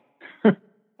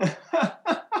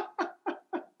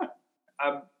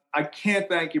 I can't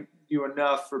thank you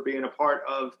enough for being a part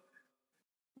of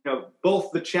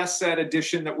both the chess set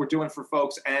edition that we're doing for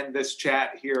folks and this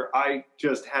chat here. I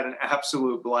just had an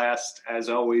absolute blast, as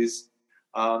always.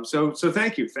 So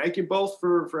thank you both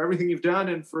for everything you've done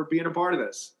and for being a part of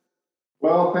this.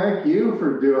 Well, thank you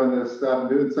for doing this stuff and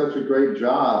doing such a great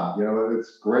job.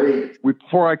 It's great.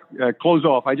 Before I close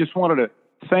off, I just wanted to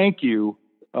thank you,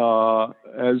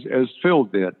 as Phil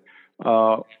did.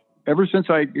 Ever since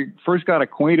I first got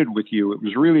acquainted with you, it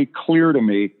was really clear to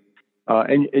me,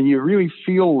 and you really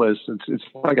feel this. It's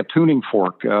like a tuning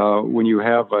fork when you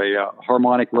have a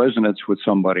harmonic resonance with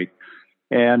somebody.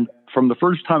 And from the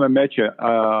first time I met you,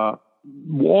 all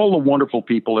the wonderful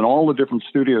people in all the different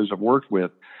studios I've worked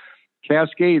with,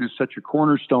 Cascade is such a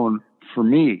cornerstone for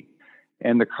me.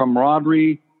 And the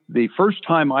camaraderie, the first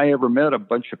time I ever met a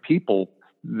bunch of people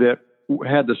that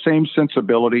had the same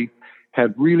sensibility,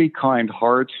 had really kind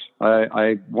hearts.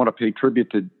 I want to pay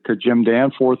tribute to Jim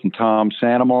Danforth and Tom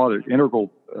Sandoval. They're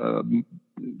integral,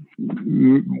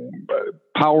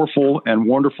 powerful and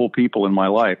wonderful people in my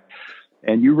life.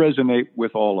 And you resonate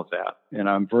with all of that. And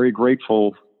I'm very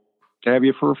grateful to have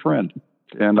you for a friend.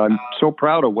 And I'm so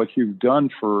proud of what you've done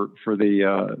for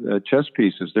the chess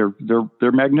pieces.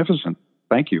 They're magnificent.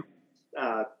 Thank you.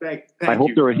 Thank I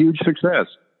hope they're a huge success.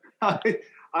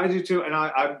 I do too, and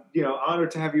I'm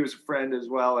honored to have you as a friend as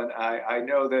well. And I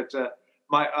know that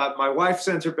my wife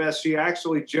sends her best. She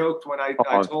actually joked when I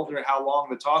told her how long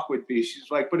the talk would be.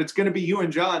 She's like, "But it's going to be you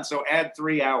and John, so add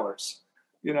 3 hours."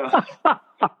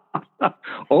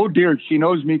 Oh dear, she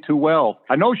knows me too well.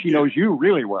 I know she knows you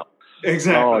really well.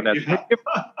 Exactly.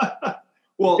 Oh,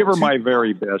 Well, give her my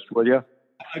very best, will you?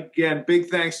 Again, big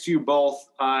thanks to you both.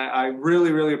 I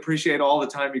really, really appreciate all the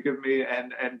time you give me.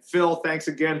 And Phil, thanks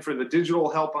again for the digital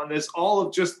help on this. All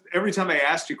of just every time I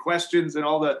asked you questions and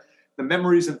all the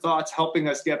memories and thoughts helping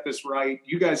us get this right.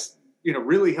 You guys,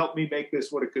 really helped me make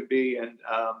this what it could be. And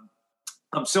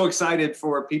I'm so excited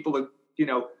for people to,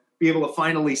 be able to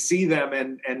finally see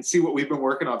them and see what we've been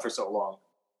working on for so long.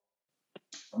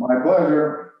 My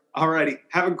pleasure. All righty.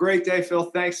 Have a great day, Phil.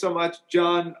 Thanks so much.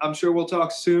 John, I'm sure we'll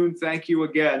talk soon. Thank you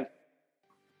again.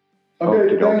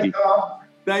 Okay, thanks, Tom.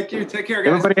 Thank you. Take care,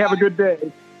 guys. Everybody have a good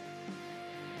day.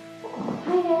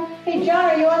 Hey, John,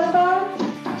 are you on the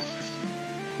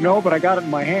phone? No, but I got it in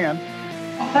my hand.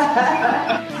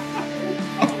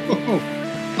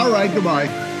 All right,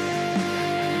 goodbye.